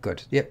everything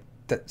good. Yep,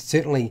 that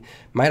certainly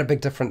made a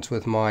big difference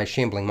with my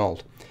shambling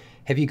mold.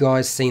 Have you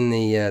guys seen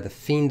the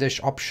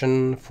fiendish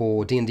option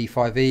for D&D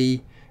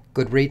 5e?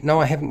 Good read? No,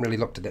 I haven't really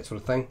looked at that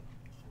sort of thing.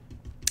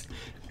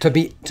 To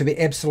be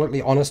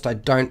absolutely honest, I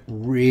don't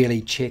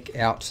really check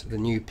out the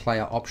new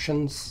player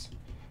options.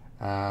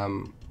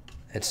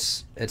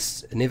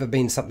 It's never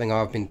been something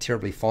I've been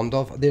terribly fond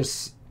of.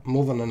 There's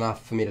more than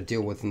enough for me to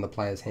deal with in the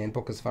player's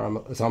handbook as far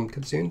as I'm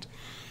concerned.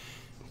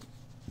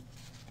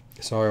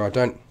 So I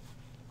don't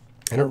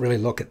really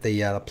look at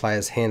the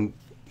player's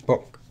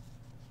handbook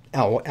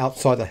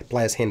outside the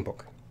player's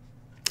handbook.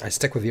 I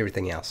stick with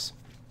everything else.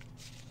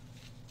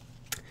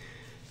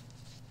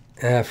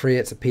 Free,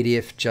 it's a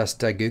PDF, just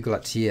Google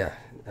it here.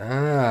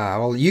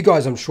 Well, you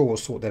guys I'm sure will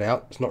sort that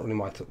out. It's not really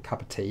my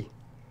cup of tea.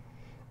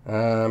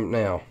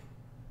 Now,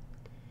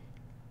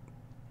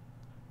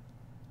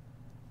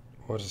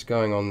 what is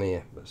going on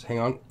there? Let's hang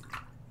on.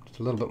 Just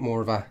a little bit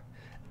more of a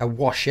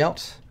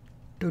washout.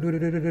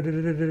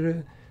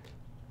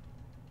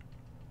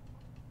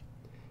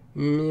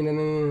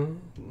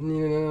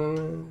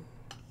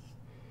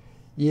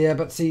 Yeah,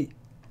 but see,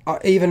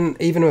 even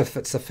if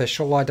it's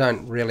official, I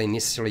don't really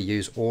necessarily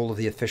use all of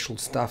the official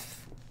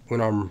stuff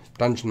when I'm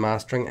dungeon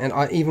mastering, and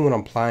even when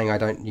I'm playing, I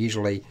don't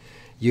usually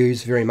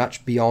use very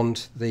much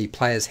beyond the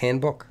player's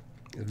handbook.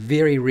 It's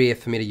very rare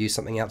for me to use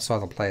something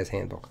outside the player's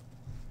handbook.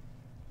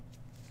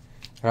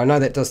 And I know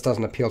that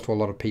doesn't appeal to a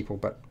lot of people,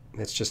 but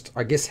that's just,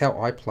 I guess,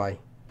 how I play.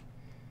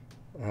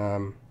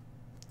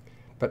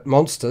 But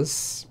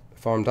monsters,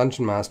 if I'm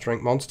dungeon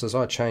mastering, monsters,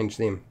 I change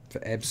them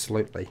for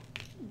absolutely.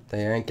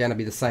 They ain't going to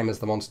be the same as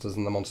the monsters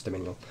in the monster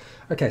manual.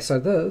 Okay, so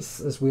this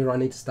is where I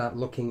need to start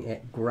looking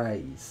at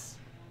greys.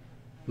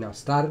 Now, I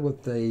started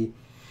with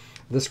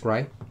this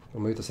grey.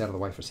 I'll move this out of the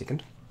way for a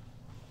second.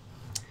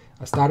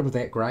 I started with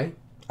that grey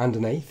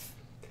underneath,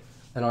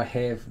 and I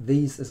have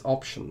these as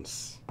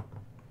options.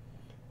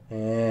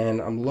 And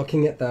I'm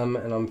looking at them,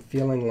 and I'm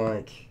feeling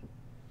like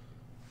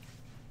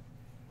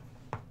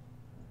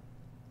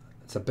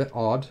it's a bit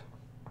odd.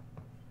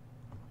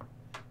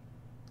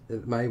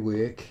 It may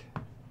work.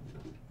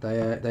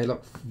 They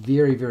look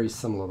very, very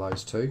similar,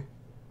 those two.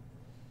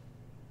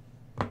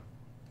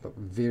 Look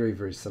very,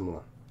 very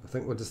similar. I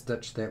think we'll just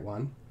ditch that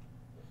one.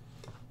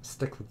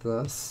 Stick with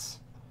this.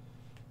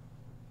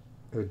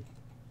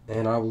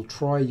 And I will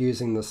try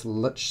using this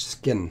liche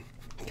skin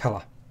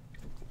colour.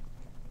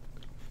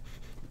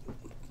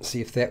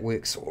 See if that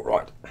works all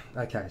right.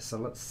 Okay, so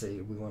let's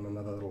see. We want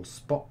another little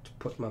spot to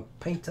put my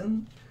paint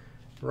in.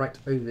 Right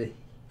over.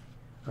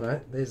 I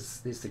know,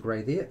 there's the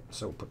grey there.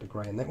 So we'll put the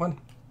grey in that one.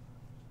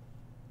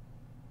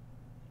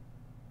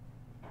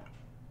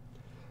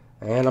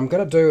 And I'm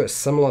going to do a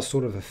similar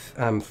sort of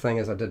thing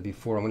as I did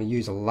before. I'm going to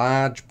use a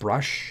large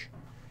brush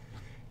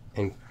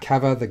and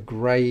cover the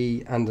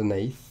grey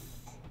underneath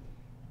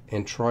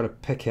and try to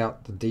pick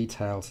out the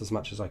details as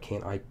much as I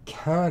can. I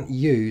can't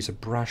use a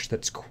brush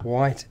that's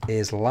quite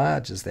as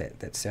large as that.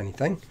 That's the only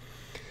thing.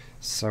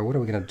 So what are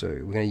we going to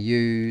do? We're going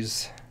to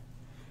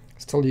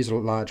still use a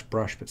large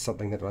brush, but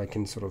something that I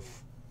can sort of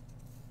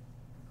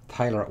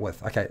tailor it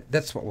with. Okay,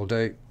 that's what we'll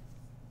do.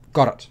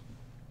 Got it.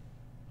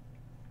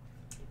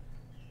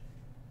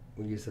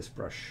 We'll use this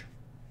brush.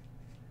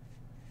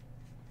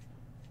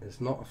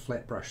 It's not a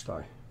flat brush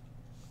though.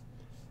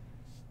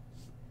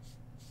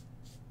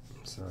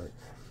 So,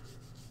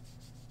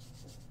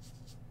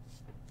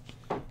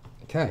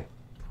 okay.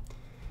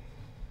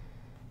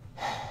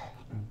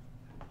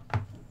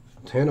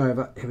 Turn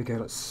over. Here we go.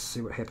 Let's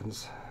see what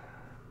happens.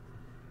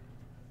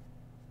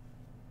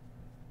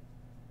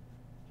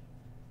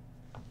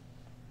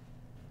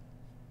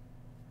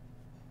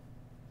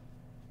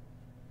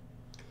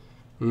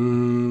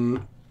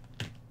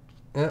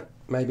 Yeah,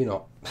 maybe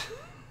not.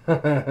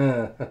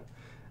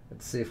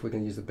 Let's see if we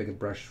can use a bigger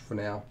brush for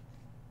now.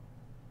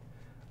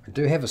 I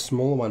do have a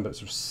smaller one, but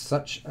it's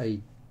such a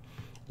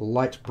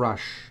light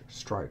brush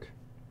stroke.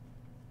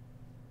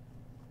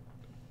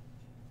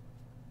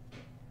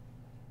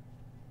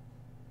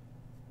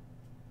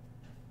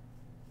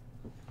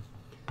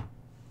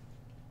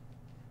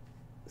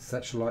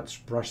 Such a light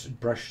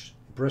brush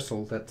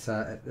bristle that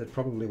it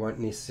probably won't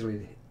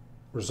necessarily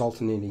result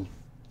in any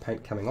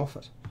paint coming off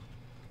it.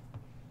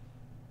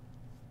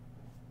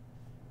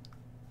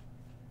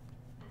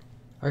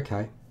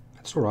 Okay,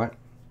 that's all right.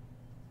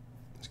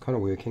 It's kind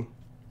of working.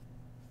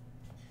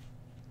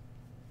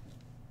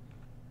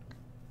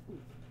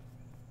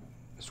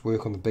 Let's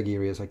work on the big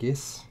areas, I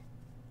guess.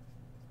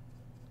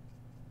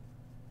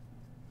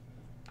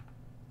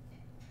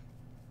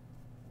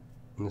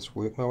 And let's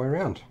work my way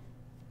around.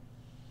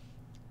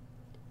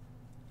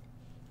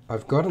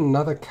 I've got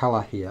another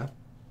colour here,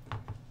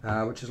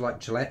 which is like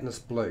gelatinous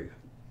blue.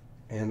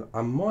 And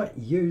I might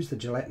use the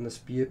gelatinous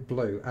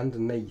blue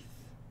underneath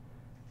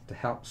to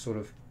help sort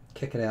of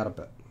kick it out a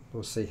bit.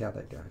 We'll see how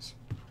that goes.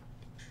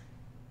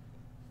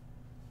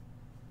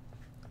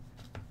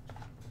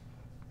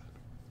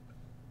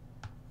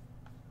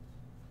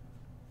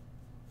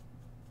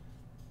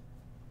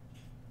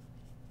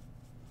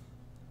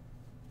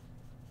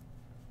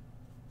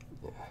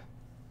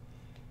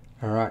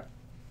 Alright.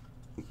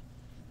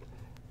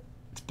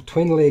 It's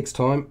between the legs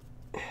time.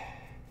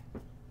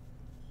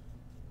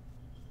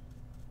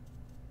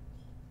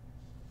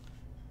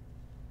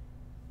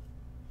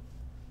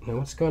 Now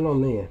what's going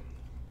on there?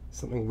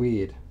 Something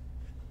weird.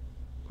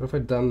 What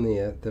have I done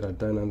there that I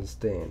don't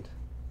understand?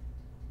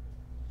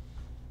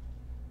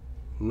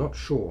 I'm not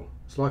sure.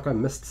 It's like I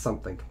missed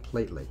something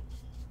completely.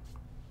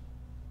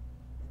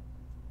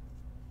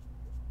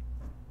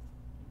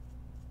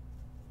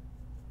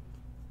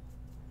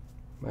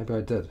 Maybe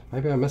I did.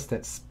 Maybe I missed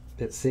that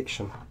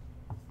section.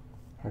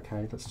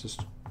 Okay, let's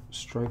just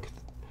stroke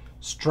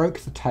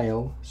the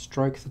tail.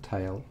 Stroke the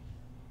tail.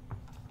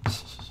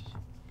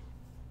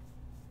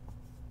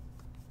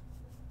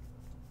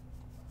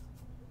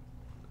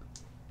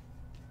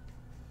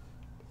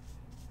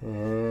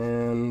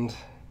 And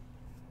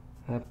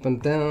up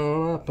and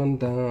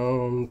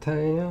down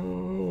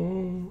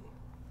town.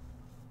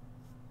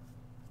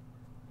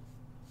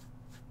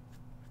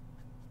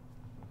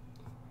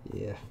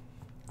 Yeah.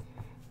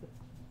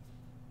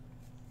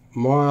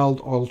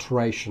 Mild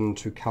alteration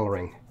to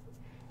colouring.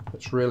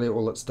 That's really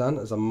all it's done,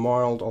 is a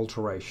mild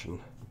alteration.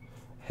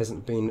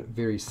 Hasn't been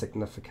very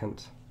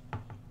significant.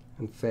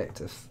 In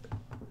fact, if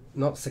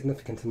not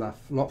significant enough,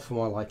 not for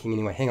my liking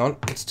anyway. Hang on,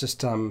 it's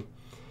just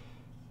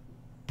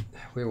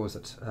where was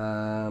it?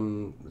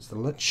 It's the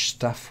liche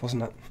stuff,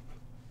 wasn't it?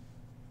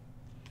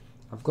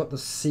 I've got the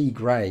sea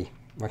grey.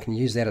 I can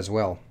use that as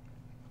well.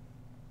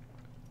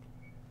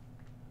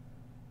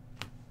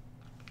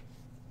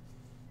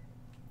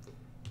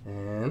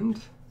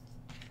 And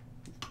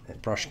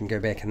that brush can go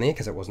back in there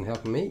because it wasn't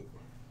helping me.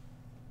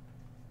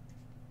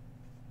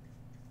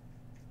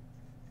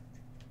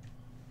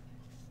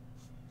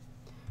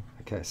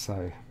 Okay,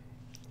 so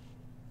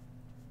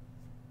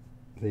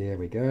there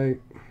we go.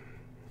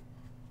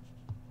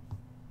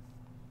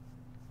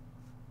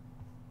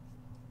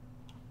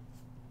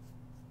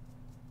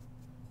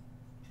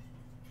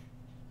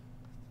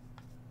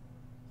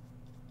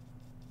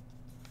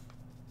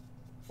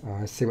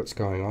 I see what's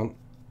going on.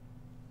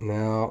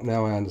 Now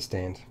I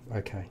understand.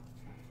 Okay.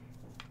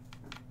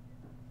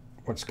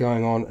 What's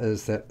going on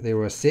is that there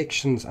were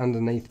sections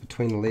underneath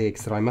between the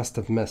legs that I must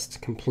have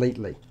missed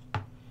completely.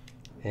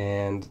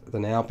 And they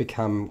now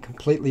become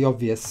completely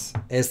obvious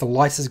as the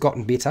light has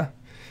gotten better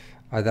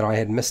that I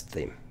had missed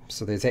them.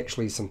 So there's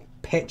actually some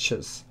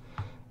patches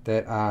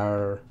that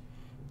are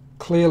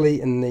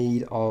clearly in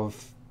need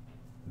of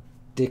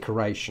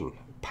decoration,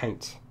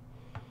 paint.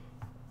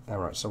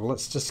 Alright, so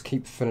let's just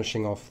keep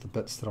finishing off the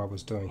bits that I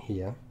was doing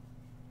here.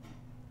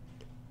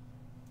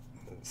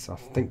 So I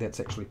think that's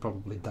actually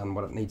probably done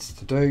what it needs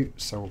to do,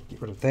 so we'll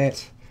get rid of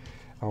that.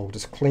 I'll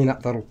just clean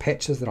up the little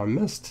patches that I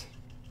missed.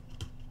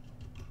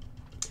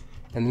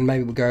 And then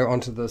maybe we'll go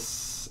onto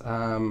this,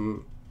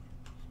 the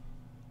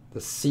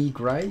sea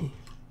grey.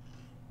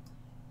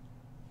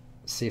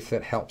 See if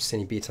that helps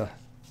any better.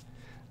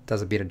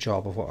 Does a better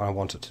job of what I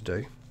want it to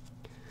do.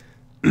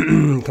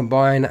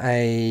 Combine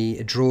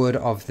a druid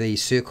of the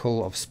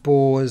circle of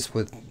spores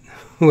with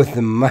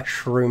the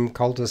mushroom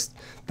cultist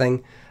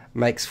thing.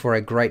 Makes for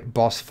a great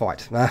boss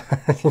fight.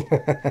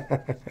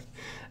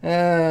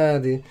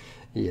 Yes,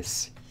 you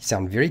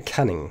sound very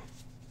cunning.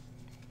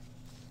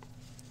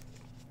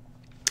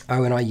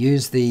 Oh, and I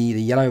use the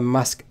yellow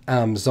musk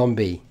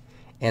zombie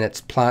and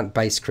its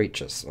plant-based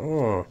creatures.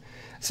 Oh.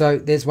 So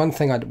there's one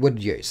thing I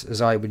would use,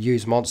 is I would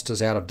use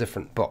monsters out of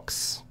different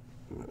books.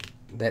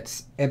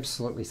 That's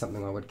absolutely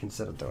something I would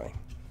consider doing.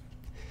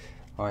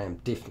 I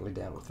am definitely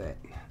down with that.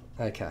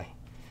 Okay.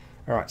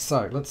 Alright,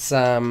 so let's...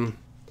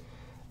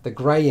 the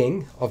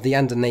greying of the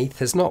underneath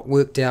has not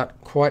worked out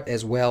quite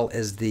as well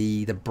as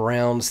the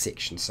brown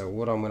section. So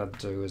what I'm going to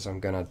do is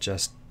I'm going to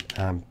just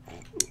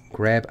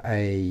grab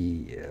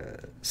a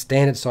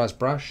standard size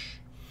brush.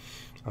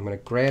 I'm going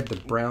to grab the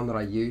brown that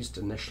I used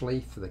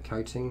initially for the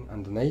coating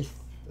underneath.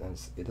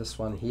 That's this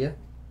one here.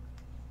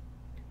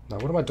 Now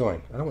what am I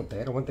doing? I don't want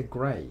that. I want the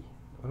grey.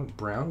 I want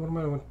brown. What am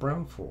I want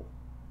brown for?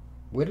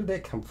 Where did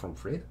that come from,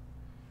 Fred?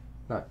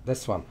 No,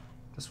 this one.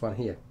 This one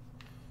here.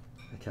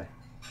 Okay.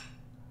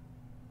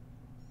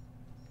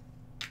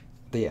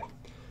 There,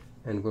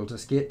 and we'll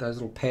just get those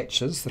little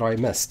patches that I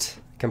missed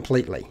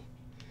completely.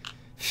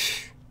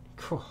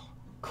 Cool,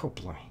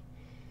 blimey.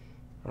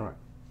 All right.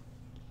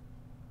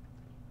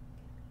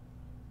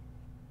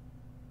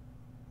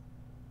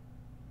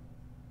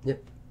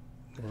 Yep,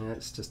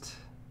 it's just.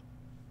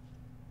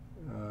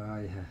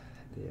 Yeah,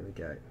 there we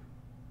go.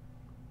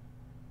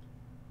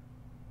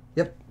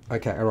 Yep.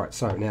 Okay. All right.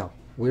 So now,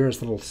 where is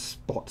the little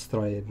spots that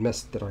I had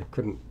missed that I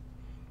couldn't?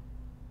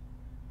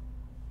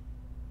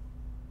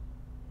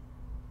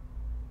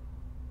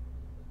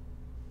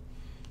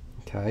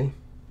 Okay,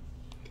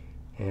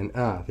 and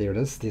there it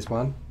is, there's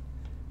one.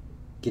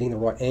 Getting the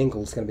right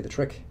angle is going to be the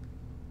trick.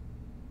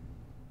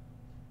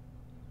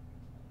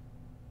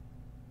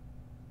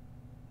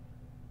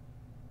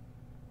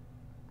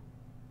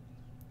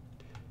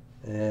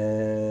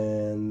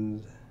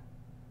 And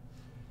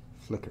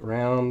flick it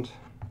around.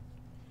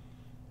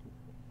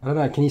 I don't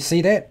know, can you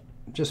see that?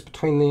 Just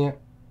between there,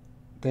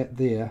 that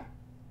there.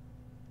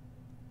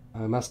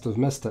 I must have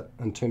missed it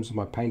in terms of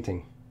my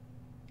painting.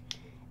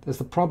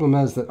 The problem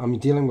is that I'm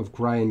dealing with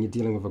grey and you're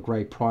dealing with a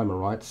grey primer,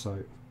 right?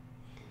 So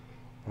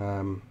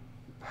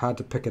hard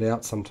to pick it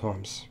out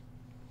sometimes.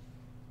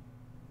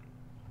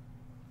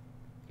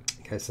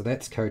 Okay, so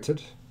that's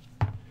coated.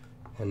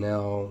 And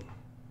now,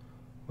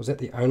 was that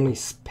the only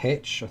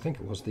patch? I think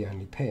it was the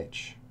only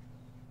patch.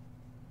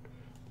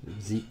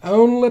 The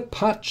only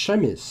patch I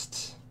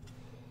missed.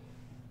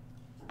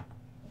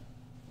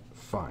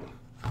 Fine.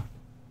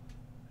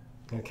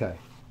 Okay.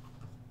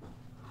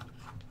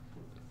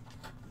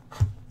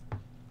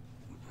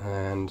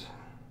 And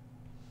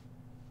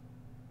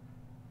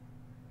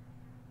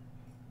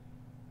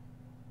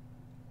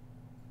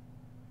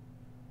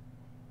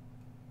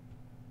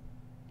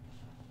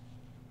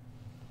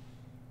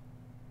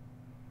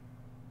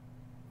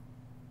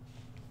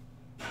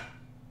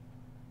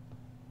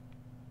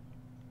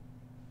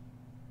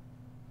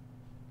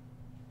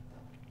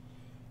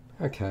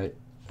okay.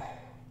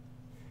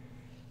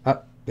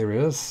 Up there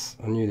it is.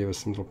 I knew there were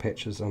some little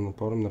patches on the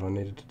bottom that I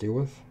needed to deal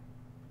with.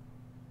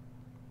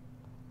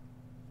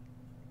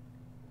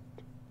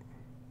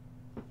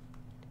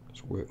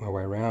 Just work my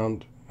way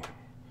around.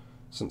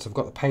 Since I've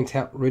got the paint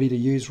out ready to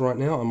use right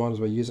now, I might as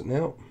well use it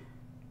now.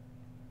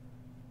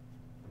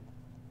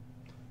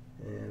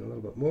 And a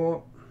little bit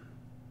more.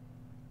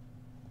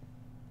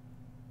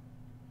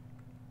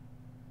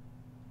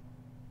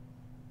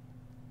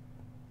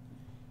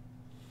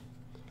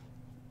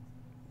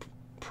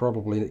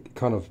 Probably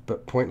kind of a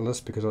bit pointless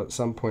because at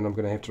some point I'm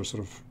going to have to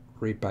sort of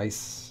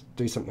rebase,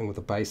 do something with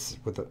the base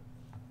with it.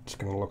 It's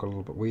going to look a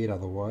little bit weird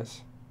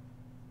otherwise.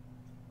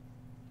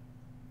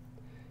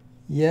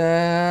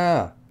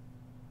 Yeah.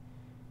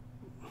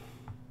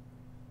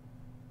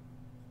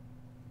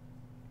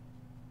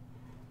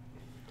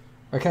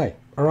 Okay,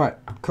 alright,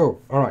 cool.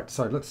 Alright,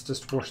 so let's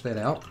just wash that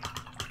out.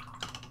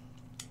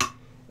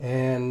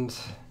 And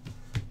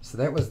so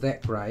that was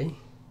that grey.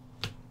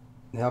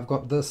 Now I've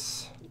got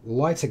this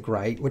lighter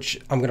grey,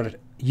 which I'm going to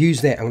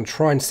use that. I'm going to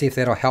try and see if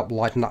that'll help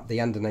lighten up the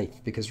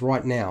underneath, because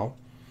right now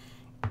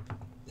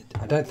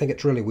I don't think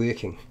it's really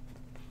working.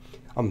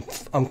 I'm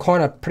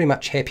kind of pretty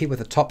much happy with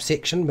the top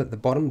section, but the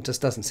bottom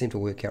just doesn't seem to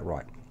work out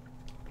right.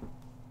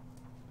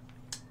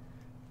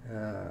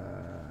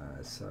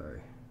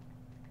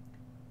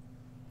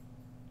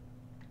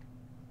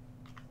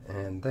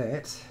 And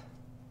that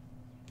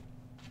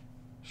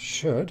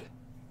should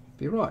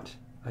be right.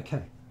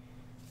 Okay.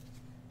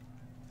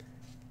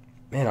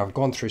 Man, I've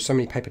gone through so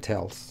many paper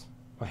towels.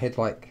 I had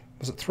like,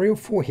 was it 3 or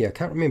 4 here? I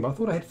can't remember. I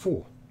thought I had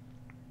 4.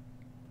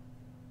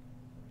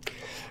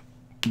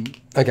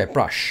 Okay,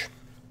 brush.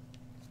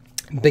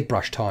 Big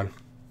brush time.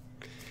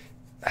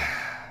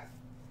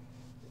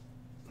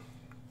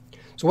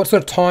 So what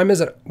sort of time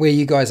is it where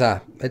you guys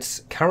are?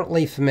 It's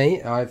currently, for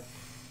me,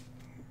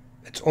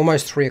 it's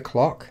almost 3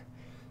 o'clock.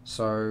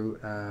 So,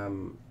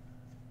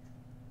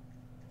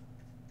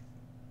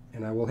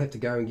 and I will have to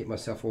go and get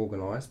myself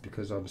organised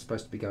because I'm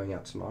supposed to be going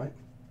out tonight.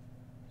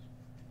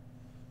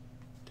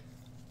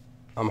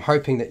 I'm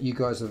hoping that you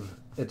guys have,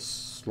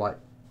 it's like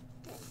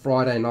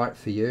Friday night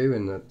for you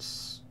and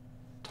it's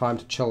time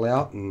to chill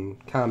out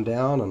and calm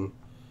down and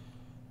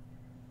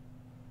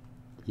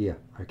yeah,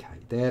 okay,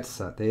 that's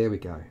it, there we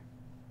go.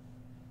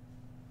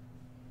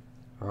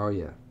 Oh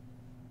yeah.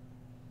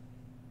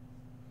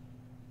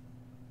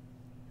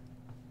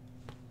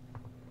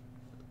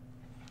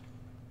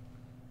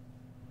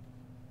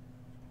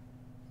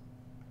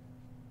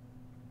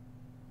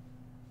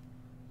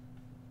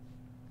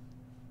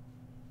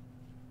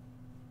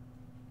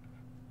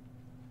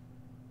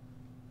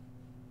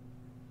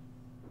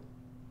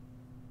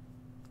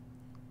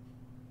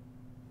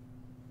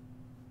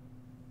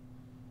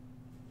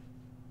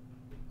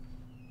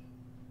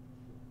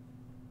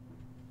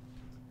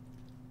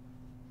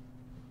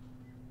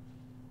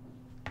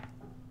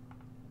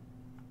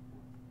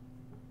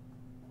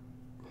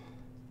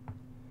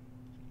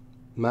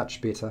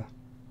 Much better.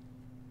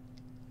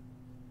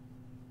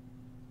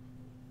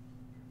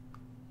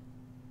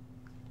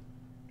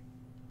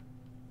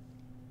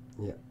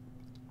 Yeah,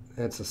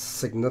 that's a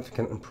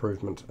significant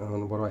improvement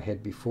on what I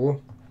had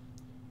before.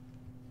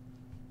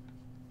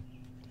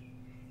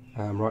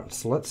 Right,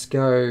 so let's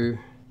go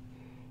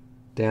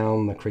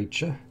down the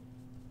creature.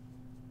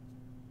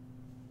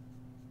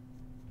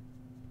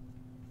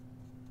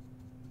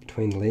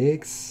 Between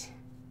legs.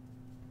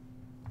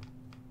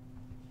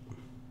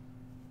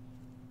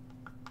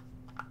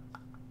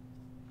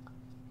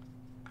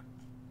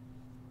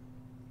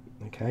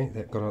 Okay,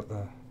 that got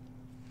the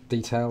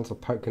details are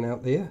poking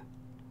out there.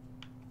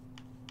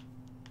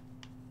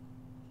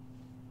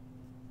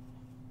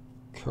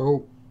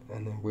 Cool,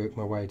 and then work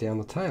my way down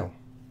the tail.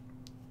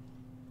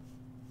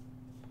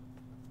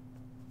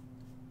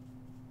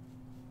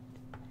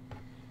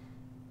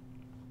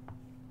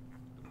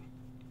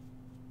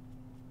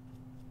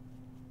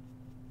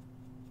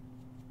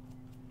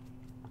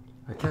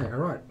 Okay,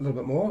 alright, a little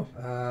bit more.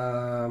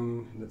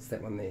 That's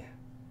that one there.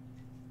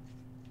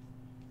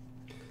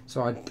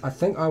 So I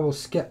think I will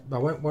skip. I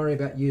won't worry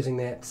about using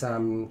that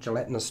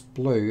gelatinous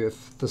blue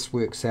if this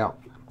works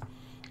out.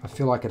 I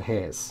feel like it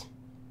has.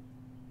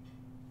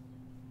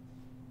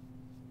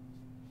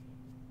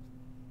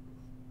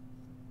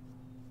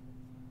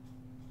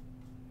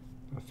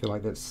 I feel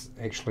like that's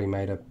actually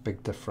made a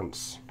big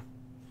difference.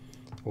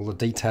 All the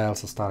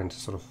details are starting to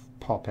sort of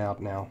pop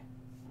out now.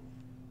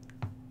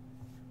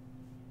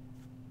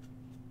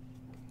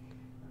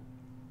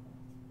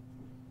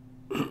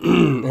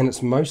 And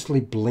it's mostly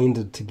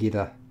blended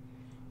together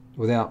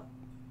without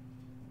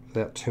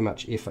too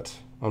much effort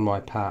on my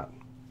part.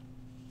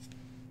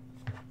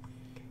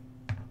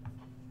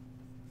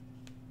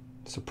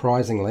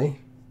 Surprisingly.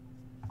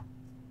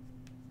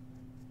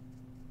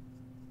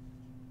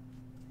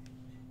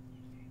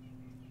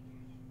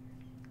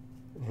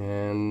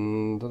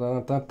 And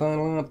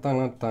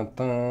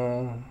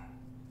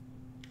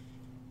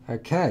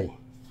okay,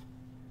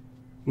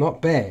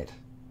 not bad.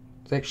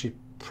 It's actually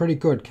pretty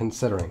good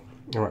considering.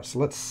 All right, so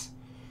let's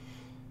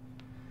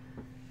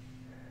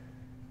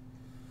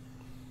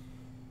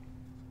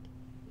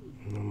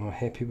am I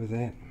happy with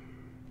that?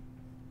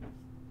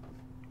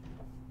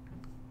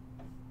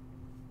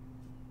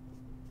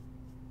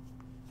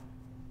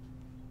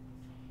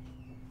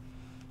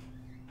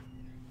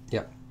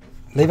 Yep,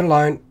 leave it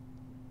alone.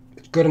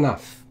 It's good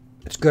enough.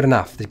 It's good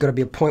enough. There's got to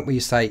be a point where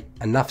you say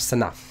enough's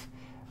enough,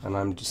 and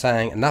I'm just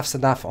saying enough's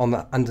enough on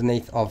the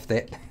underneath of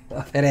that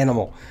that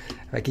animal.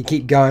 I could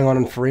keep going on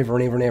and forever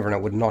and ever and ever, and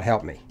it would not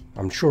help me.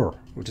 I'm sure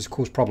it would just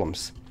cause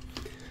problems.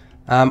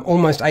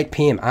 Almost 8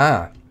 p.m.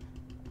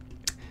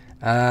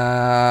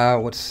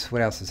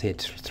 What else is here?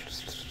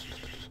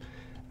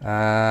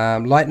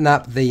 Lighten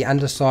up the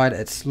underside.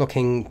 It's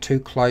looking too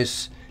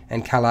close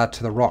and color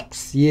to the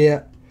rocks.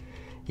 Yeah.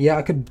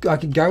 I could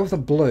go with a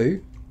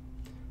blue.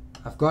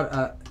 I've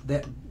got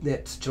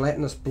that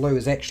gelatinous blue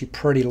is actually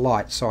pretty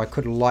light, so I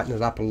could lighten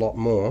it up a lot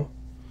more.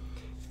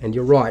 And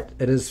you're right,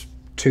 it is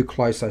too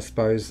close, I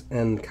suppose,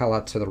 in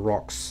color to the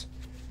rocks.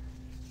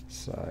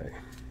 So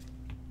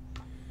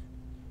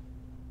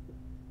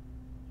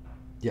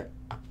yeah,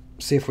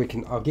 see if we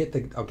can. I'll get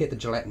the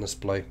gelatinous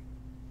blue.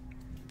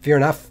 Fair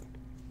enough.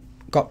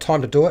 Got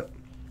time to do it.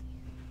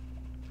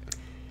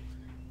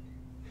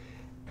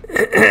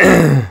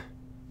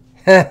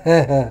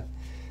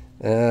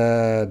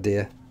 Oh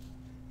dear.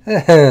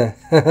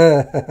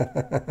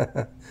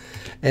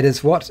 It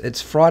is what?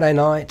 It's Friday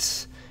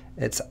night.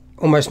 It's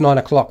almost 9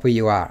 o'clock where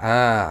you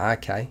are.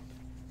 Okay.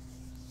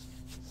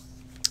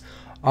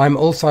 I'm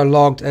also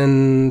logged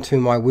into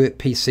my work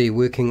PC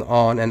working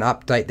on an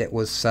update that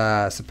was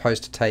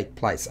supposed to take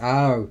place.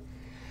 Oh,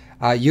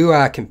 you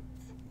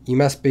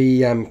must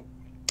be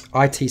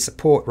IT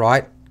support,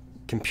 right?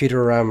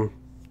 Computer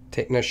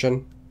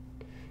technician.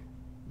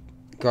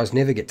 You guys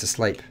never get to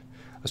sleep.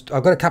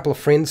 I've got a couple of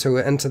friends who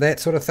are into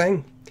that sort of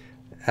thing,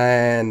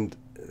 and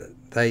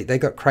they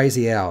got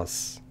crazy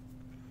hours.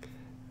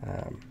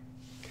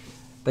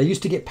 They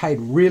used to get paid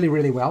really,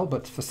 really well,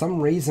 but for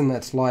some reason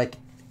it's like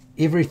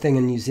everything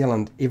in New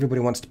Zealand, everybody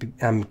wants to be,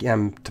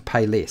 to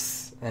pay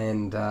less,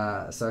 and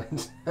so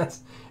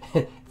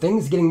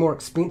things are getting more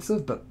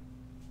expensive, but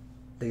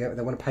they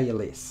want to pay you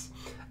less.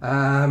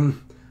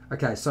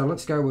 Okay, so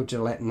let's go with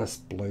gelatinous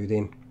blue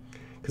then,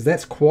 because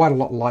that's quite a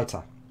lot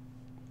lighter,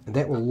 and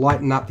that will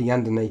lighten up the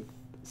underneath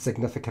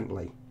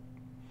significantly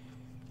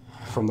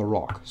from the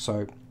rock.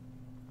 So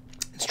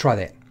let's try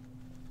that.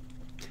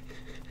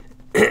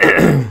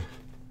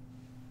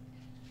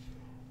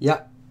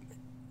 Yeah,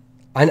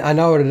 I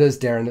know what it is,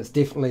 Darren. It's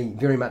definitely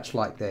very much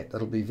like that.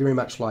 It'll be very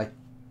much like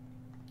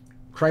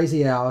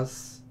crazy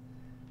hours,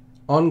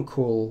 on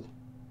call,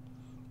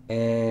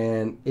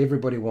 and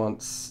everybody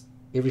wants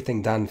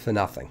everything done for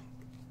nothing.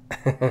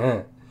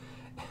 Oh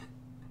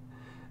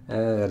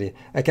dear.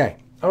 Okay,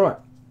 all right.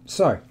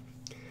 So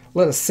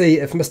let us see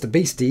if Mr.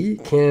 Beastie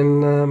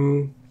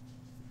can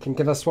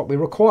give us what we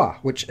require,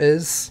 which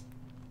is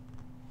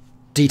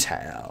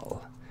detail.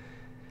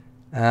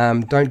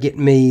 Don't get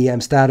me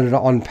started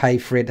on pay,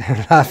 Fred.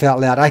 Laugh out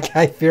loud.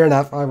 Okay, fair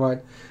enough. I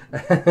won't.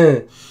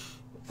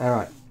 All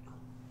right.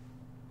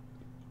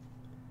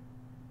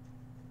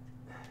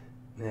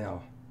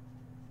 Now,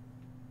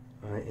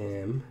 I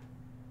am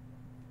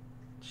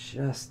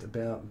just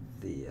about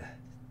there.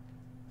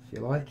 If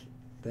you like,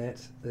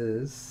 that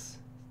is...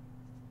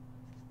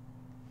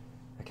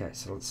 Okay,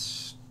 so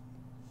let's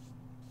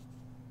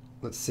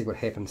see what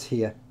happens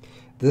here.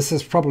 This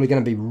is probably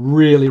going to be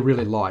really,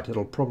 really light.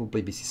 It'll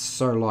probably be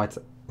so light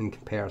in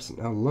comparison.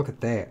 Oh, look at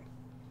that.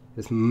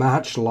 It's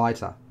much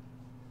lighter.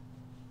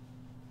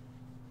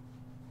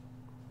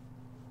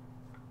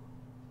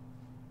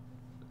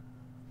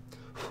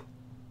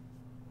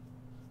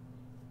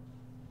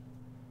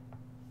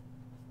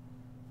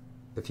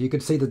 If you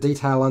could see the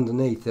detail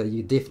underneath,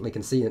 you definitely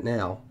can see it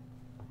now.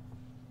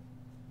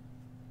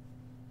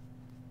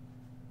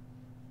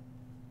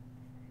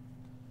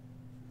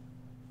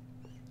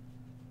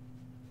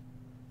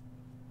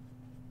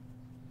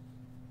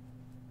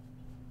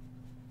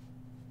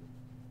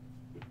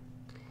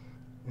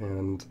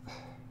 And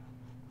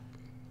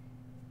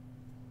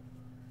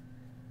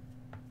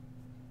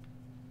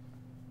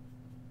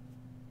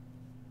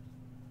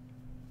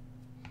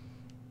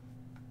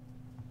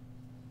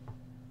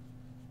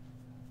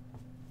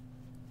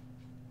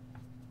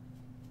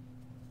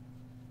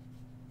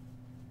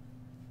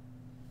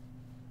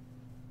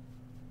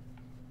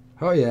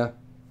Oh yeah.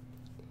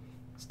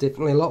 It's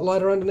definitely a lot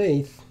lighter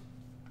underneath.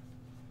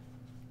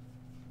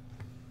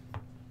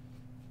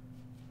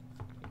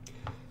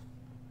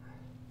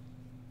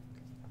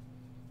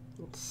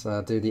 Let's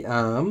do the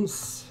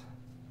arms.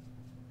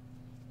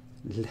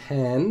 Little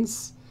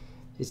hands.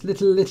 His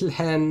little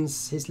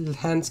hands. His little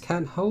hands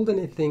can't hold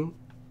anything.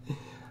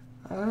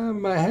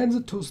 My hands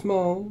are too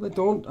small. They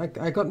don't.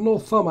 I got no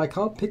thumb. I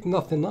can't pick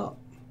nothing up.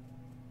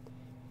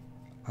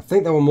 I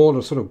think they were more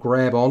to sort of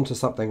grab onto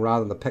something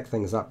rather than to pick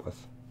things up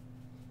with.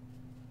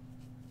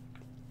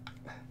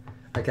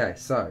 Okay,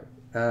 so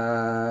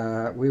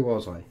where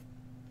was I?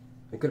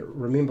 I got to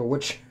remember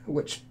which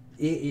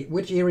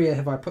area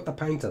have I put the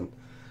paint in.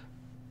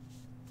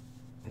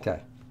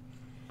 Okay.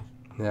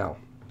 Now,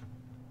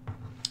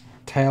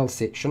 tail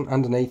section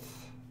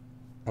underneath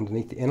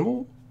the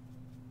animal.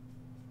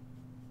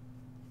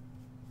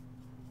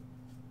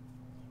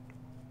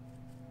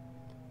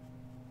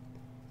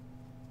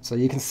 So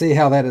you can see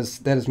how that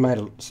is made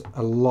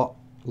a lot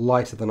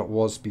lighter than it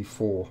was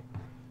before.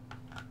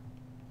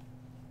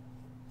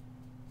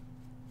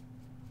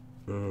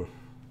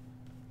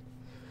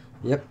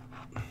 Yep.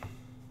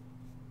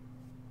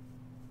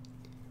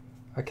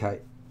 Okay,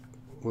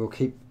 we'll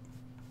keep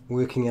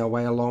working our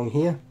way along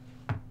here.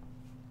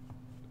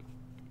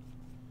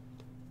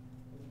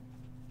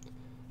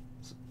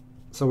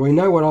 So we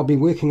know what I'll be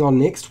working on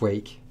next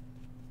week.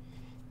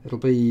 It'll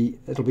be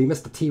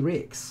Mr.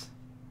 T-Rex.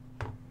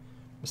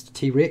 Mr.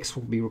 T-Rex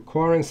will be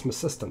requiring some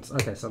assistance.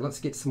 Okay, so let's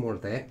get some more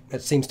of that.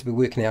 It seems to be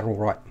working out all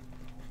right.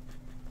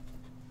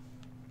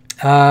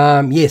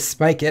 Yes,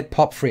 make it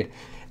pop, Fred.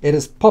 It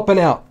is popping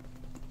out.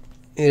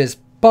 It is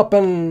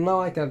popping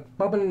like a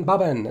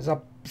bobbin. It's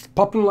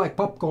popping like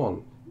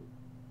popcorn.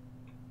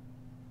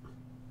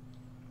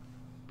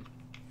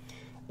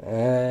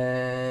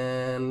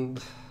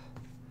 And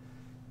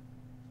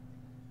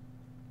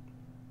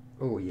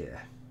oh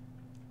yeah.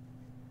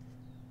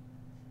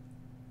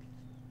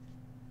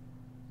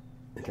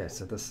 Okay,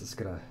 so this is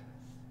gonna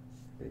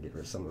get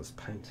rid of some of this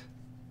paint.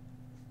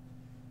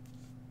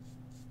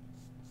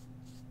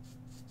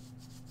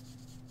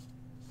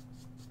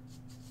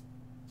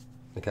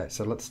 Okay,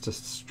 so let's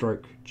just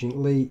stroke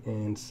gently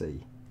and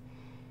see.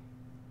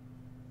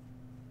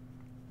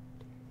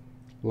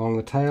 Along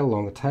the tail,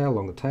 along the tail,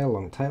 along the tail,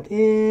 along the tail,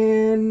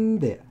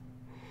 and there.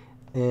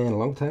 And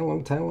along the tail,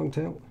 along the tail, along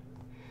the tail.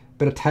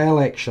 Bit of tail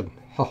action.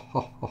 Ha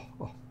ha ha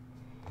ha.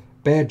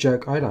 Bad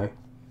joke, I know.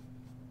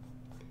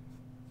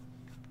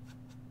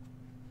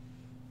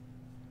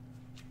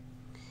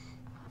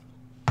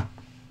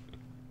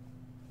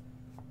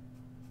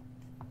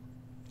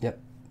 Yep.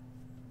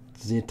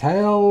 The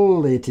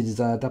tail, it is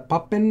the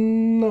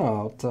popping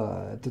out.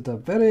 It is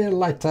very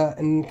lighter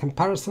in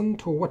comparison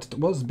to what it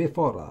was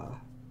before.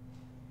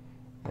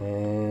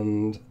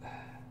 And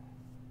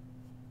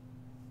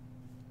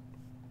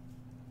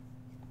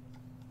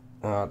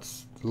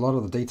it's a lot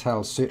of the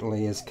detail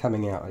certainly is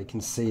coming out. You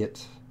can see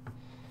it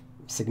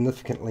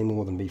significantly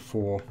more than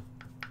before.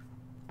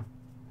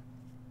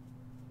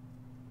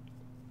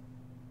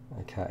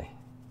 Okay.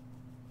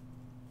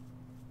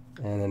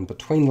 And then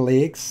between the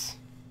legs,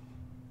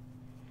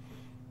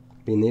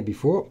 been there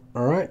before.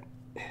 All right.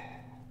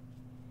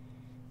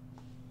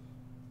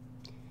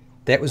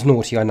 That was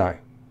naughty, I know.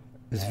 It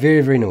was very,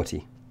 very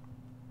naughty.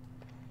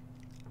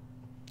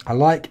 I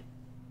like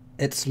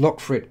its look,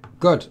 Fred.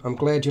 Good. I'm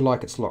glad you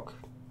like its look.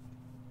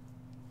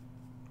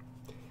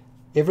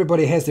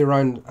 Everybody has their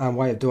own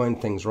way of doing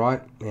things,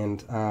 right?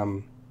 And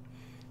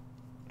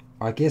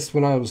I guess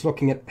when I was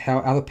looking at how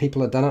other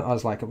people had done it, I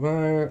was like,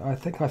 well, I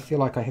feel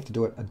like I have to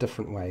do it a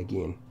different way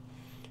again.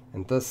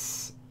 And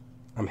this,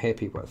 I'm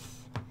happy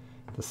with.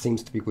 This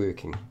seems to be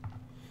working.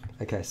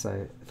 Okay,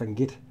 so if I can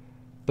get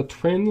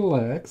between the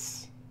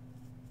legs.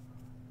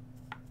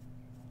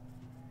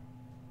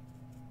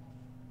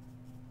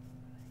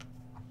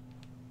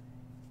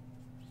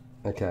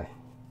 Okay.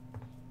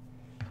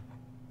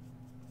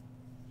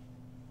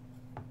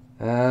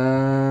 Do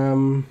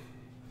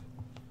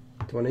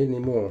I need any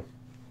more?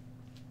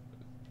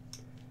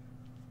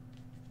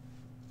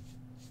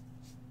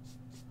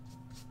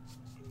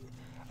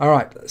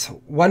 Alright,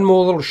 so one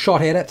more little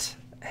shot at it.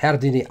 How to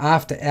do the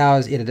after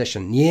hours edit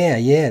edition.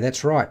 Yeah,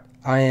 that's right.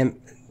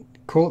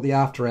 Call it the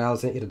after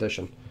hours edit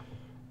edition.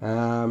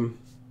 Let's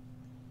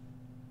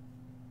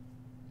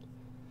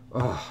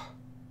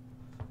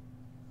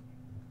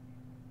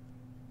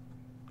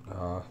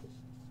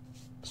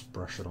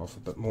brush it off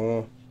a bit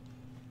more.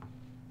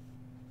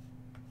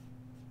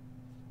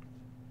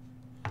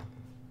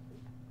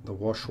 The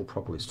wash will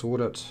probably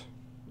sort it.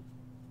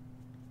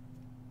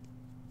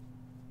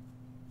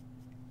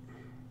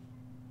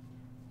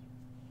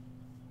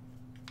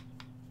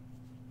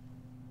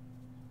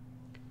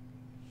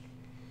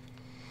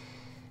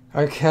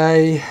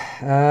 Okay,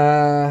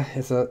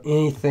 is there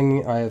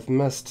anything I have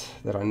missed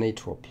that I need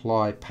to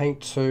apply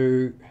paint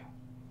to?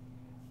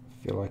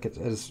 I feel like it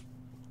is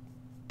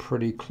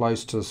pretty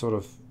close to sort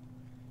of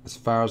as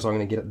far as I'm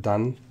going to get it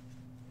done.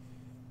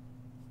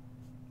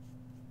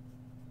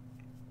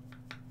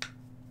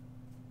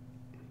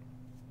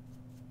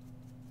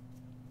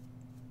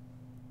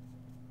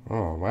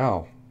 Oh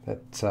wow,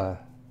 that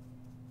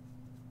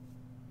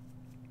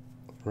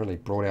really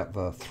brought out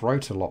the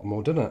throat a lot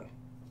more, didn't it?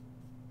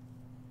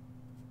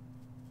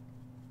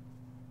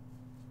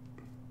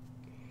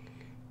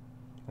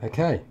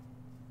 Okay.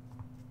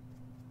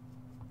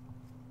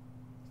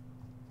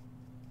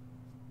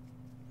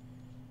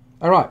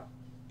 All right.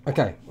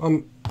 Okay.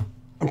 I'm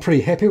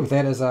pretty happy with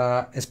that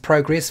as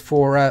progress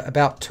for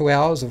about 2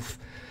 hours of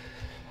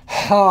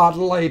hard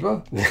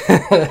labour.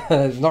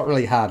 It's not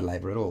really hard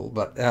labour at all,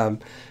 but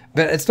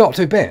it's not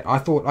too bad. I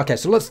thought, okay,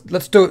 so let's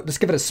do it. Let's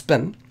give it a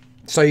spin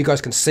so you guys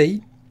can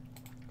see.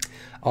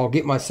 I'll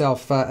get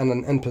myself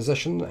in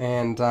position,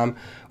 and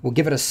we'll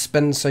give it a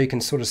spin so you can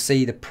sort of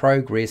see the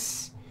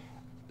progress.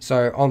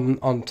 So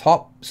on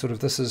top, sort of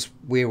this is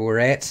where we're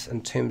at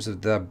in terms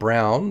of the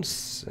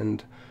browns,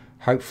 and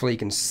hopefully you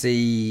can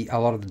see a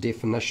lot of the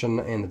definition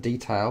and the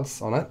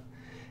details on it.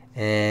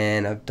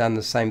 And I've done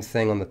the same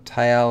thing on the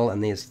tail,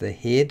 and there's the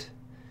head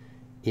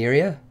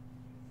area.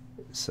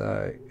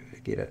 So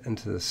get it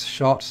into this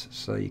shot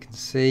so you can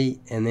see,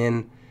 and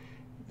then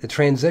the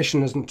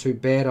transition isn't too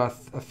bad. I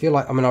feel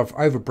like, I mean, I've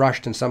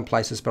overbrushed in some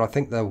places, but I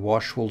think the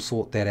wash will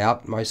sort that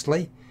out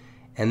mostly.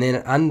 And then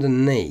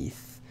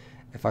underneath,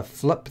 if I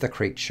flip the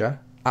creature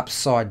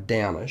upside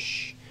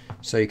downish,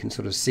 so you can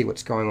sort of see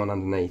what's going on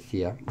underneath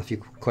here, if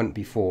you couldn't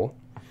before,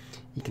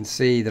 you can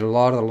see that a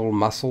lot of the little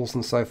muscles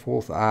and so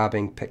forth are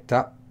being picked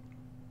up.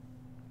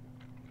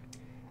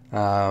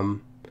 Yeah,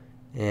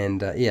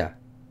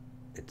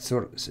 it's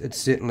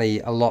certainly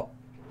a lot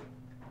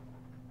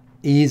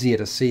easier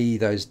to see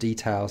those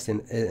details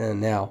than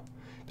now.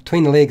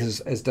 Between the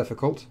legs is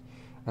difficult.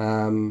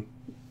 And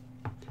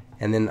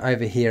then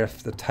over here,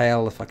 if the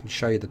tail, if I can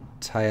show you the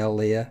tail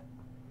there,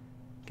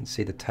 you can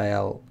see the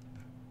tail,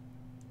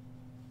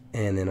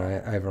 and then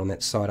over on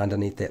that side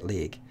underneath that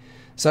leg.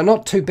 So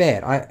not too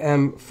bad. I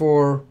am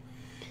for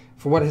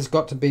what has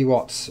got to be a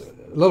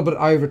little bit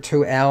over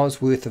 2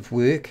 hours worth of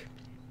work.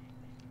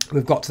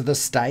 We've got to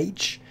this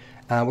stage,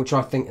 which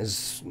I think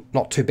is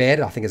not too bad.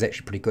 I think is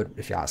actually pretty good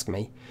if you ask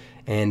me.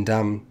 And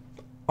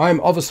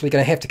I'm obviously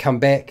going to have to come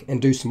back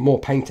and do some more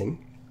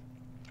painting,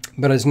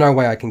 but there's no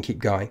way I can keep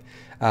going.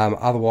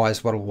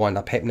 Otherwise, what will wind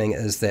up happening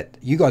is that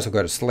you guys will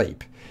go to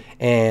sleep,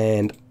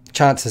 and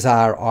chances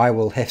are I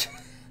will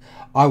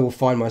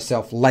find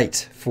myself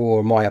late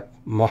for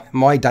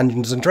my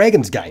Dungeons and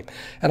Dragons game,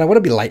 and I want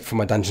to be late for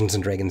my Dungeons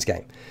and Dragons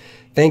game.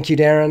 Thank you,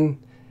 Darren.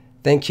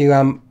 Thank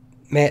you,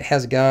 Matt.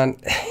 How's it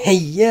going? Hey,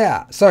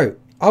 yeah. So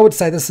I would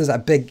say this is a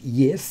big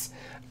yes.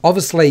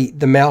 Obviously,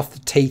 the mouth, the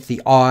teeth,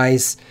 the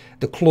eyes,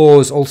 the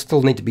claws all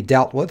still need to be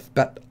dealt with,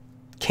 but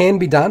can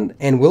be done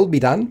and will be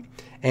done,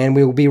 and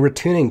we will be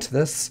returning to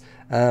this.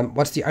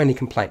 What's the only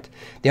complaint?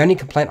 The only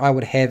complaint I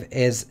would have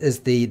is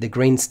the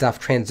green stuff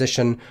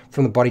transition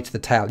from the body to the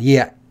tail.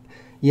 Yeah,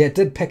 it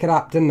did pick it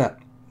up, didn't it?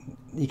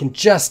 You can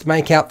just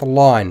make out the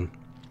line,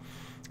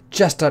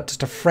 just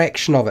a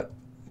fraction of it,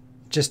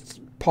 just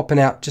popping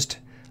out just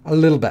a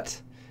little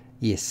bit.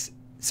 Yes.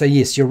 So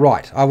yes, you're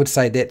right. I would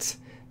say that's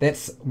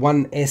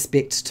one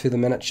aspect to the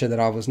miniature that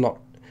I was not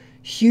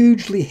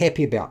hugely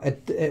happy about.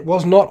 It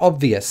was not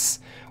obvious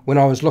when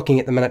I was looking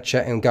at the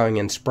miniature and going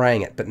and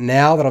spraying it, but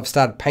now that I've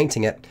started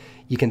painting it,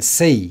 you can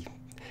see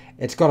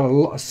it's got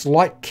a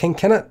slight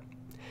kink in it,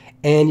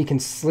 and you can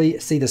see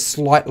the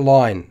slight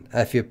line.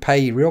 If you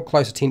pay real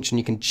close attention,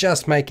 you can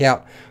just make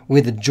out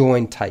where the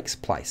join takes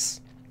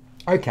place.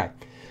 Okay,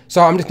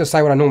 so I'm just going to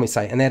say what I normally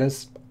say, and that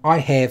is I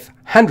have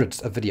hundreds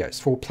of videos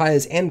for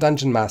players and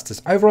dungeon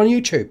masters over on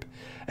YouTube.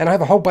 And I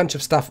have a whole bunch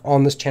of stuff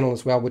on this channel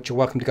as well, which you're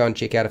welcome to go and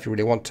check out if you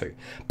really want to.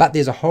 But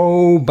there's a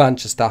whole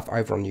bunch of stuff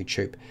over on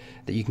YouTube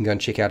that you can go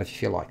and check out if you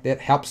feel like.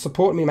 That helps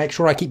support me, make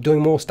sure I keep doing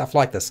more stuff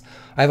like this.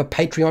 I have a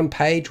Patreon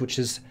page, which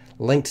is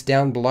linked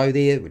down below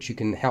there, which you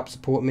can help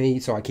support me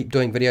so I keep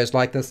doing videos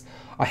like this.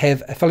 I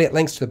have affiliate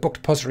links to the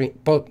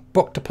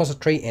Book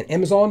Depository and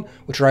Amazon,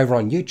 which are over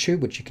on YouTube,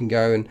 which you can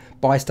go and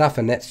buy stuff,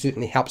 and that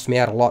certainly helps me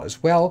out a lot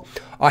as well.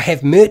 I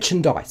have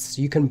merchandise.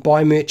 You can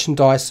buy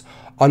merchandise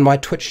on my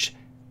Twitch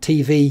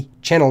TV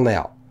channel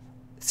now.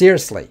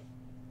 Seriously,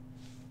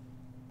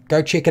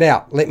 go check it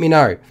out. Let me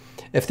know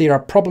if there are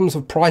problems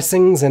with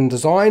pricings and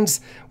designs.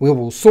 We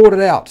will sort it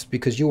out,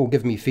 because you will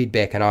give me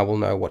feedback and I will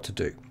know what to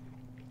do.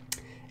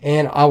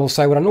 And I will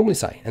say what I normally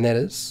say, and that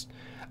is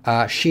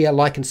share,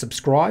 like and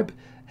subscribe.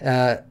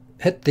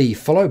 Hit the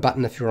follow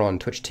button if you're on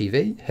Twitch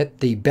TV.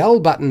 Hit the bell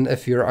button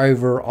if you're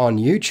over on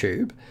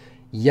YouTube.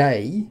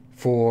 Yay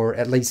for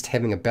at least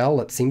having a bell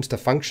that seems to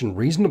function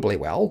reasonably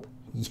well.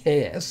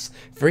 Yes,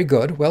 very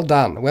good. Well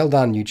done,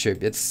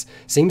 YouTube. It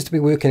seems to be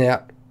working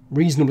out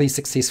reasonably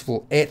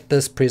successful at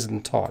this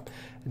present time.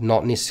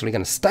 Not necessarily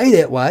going to stay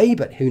that way,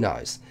 but who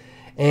knows.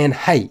 And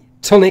hey,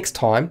 till next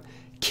time,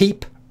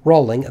 keep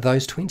rolling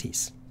those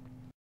 20s.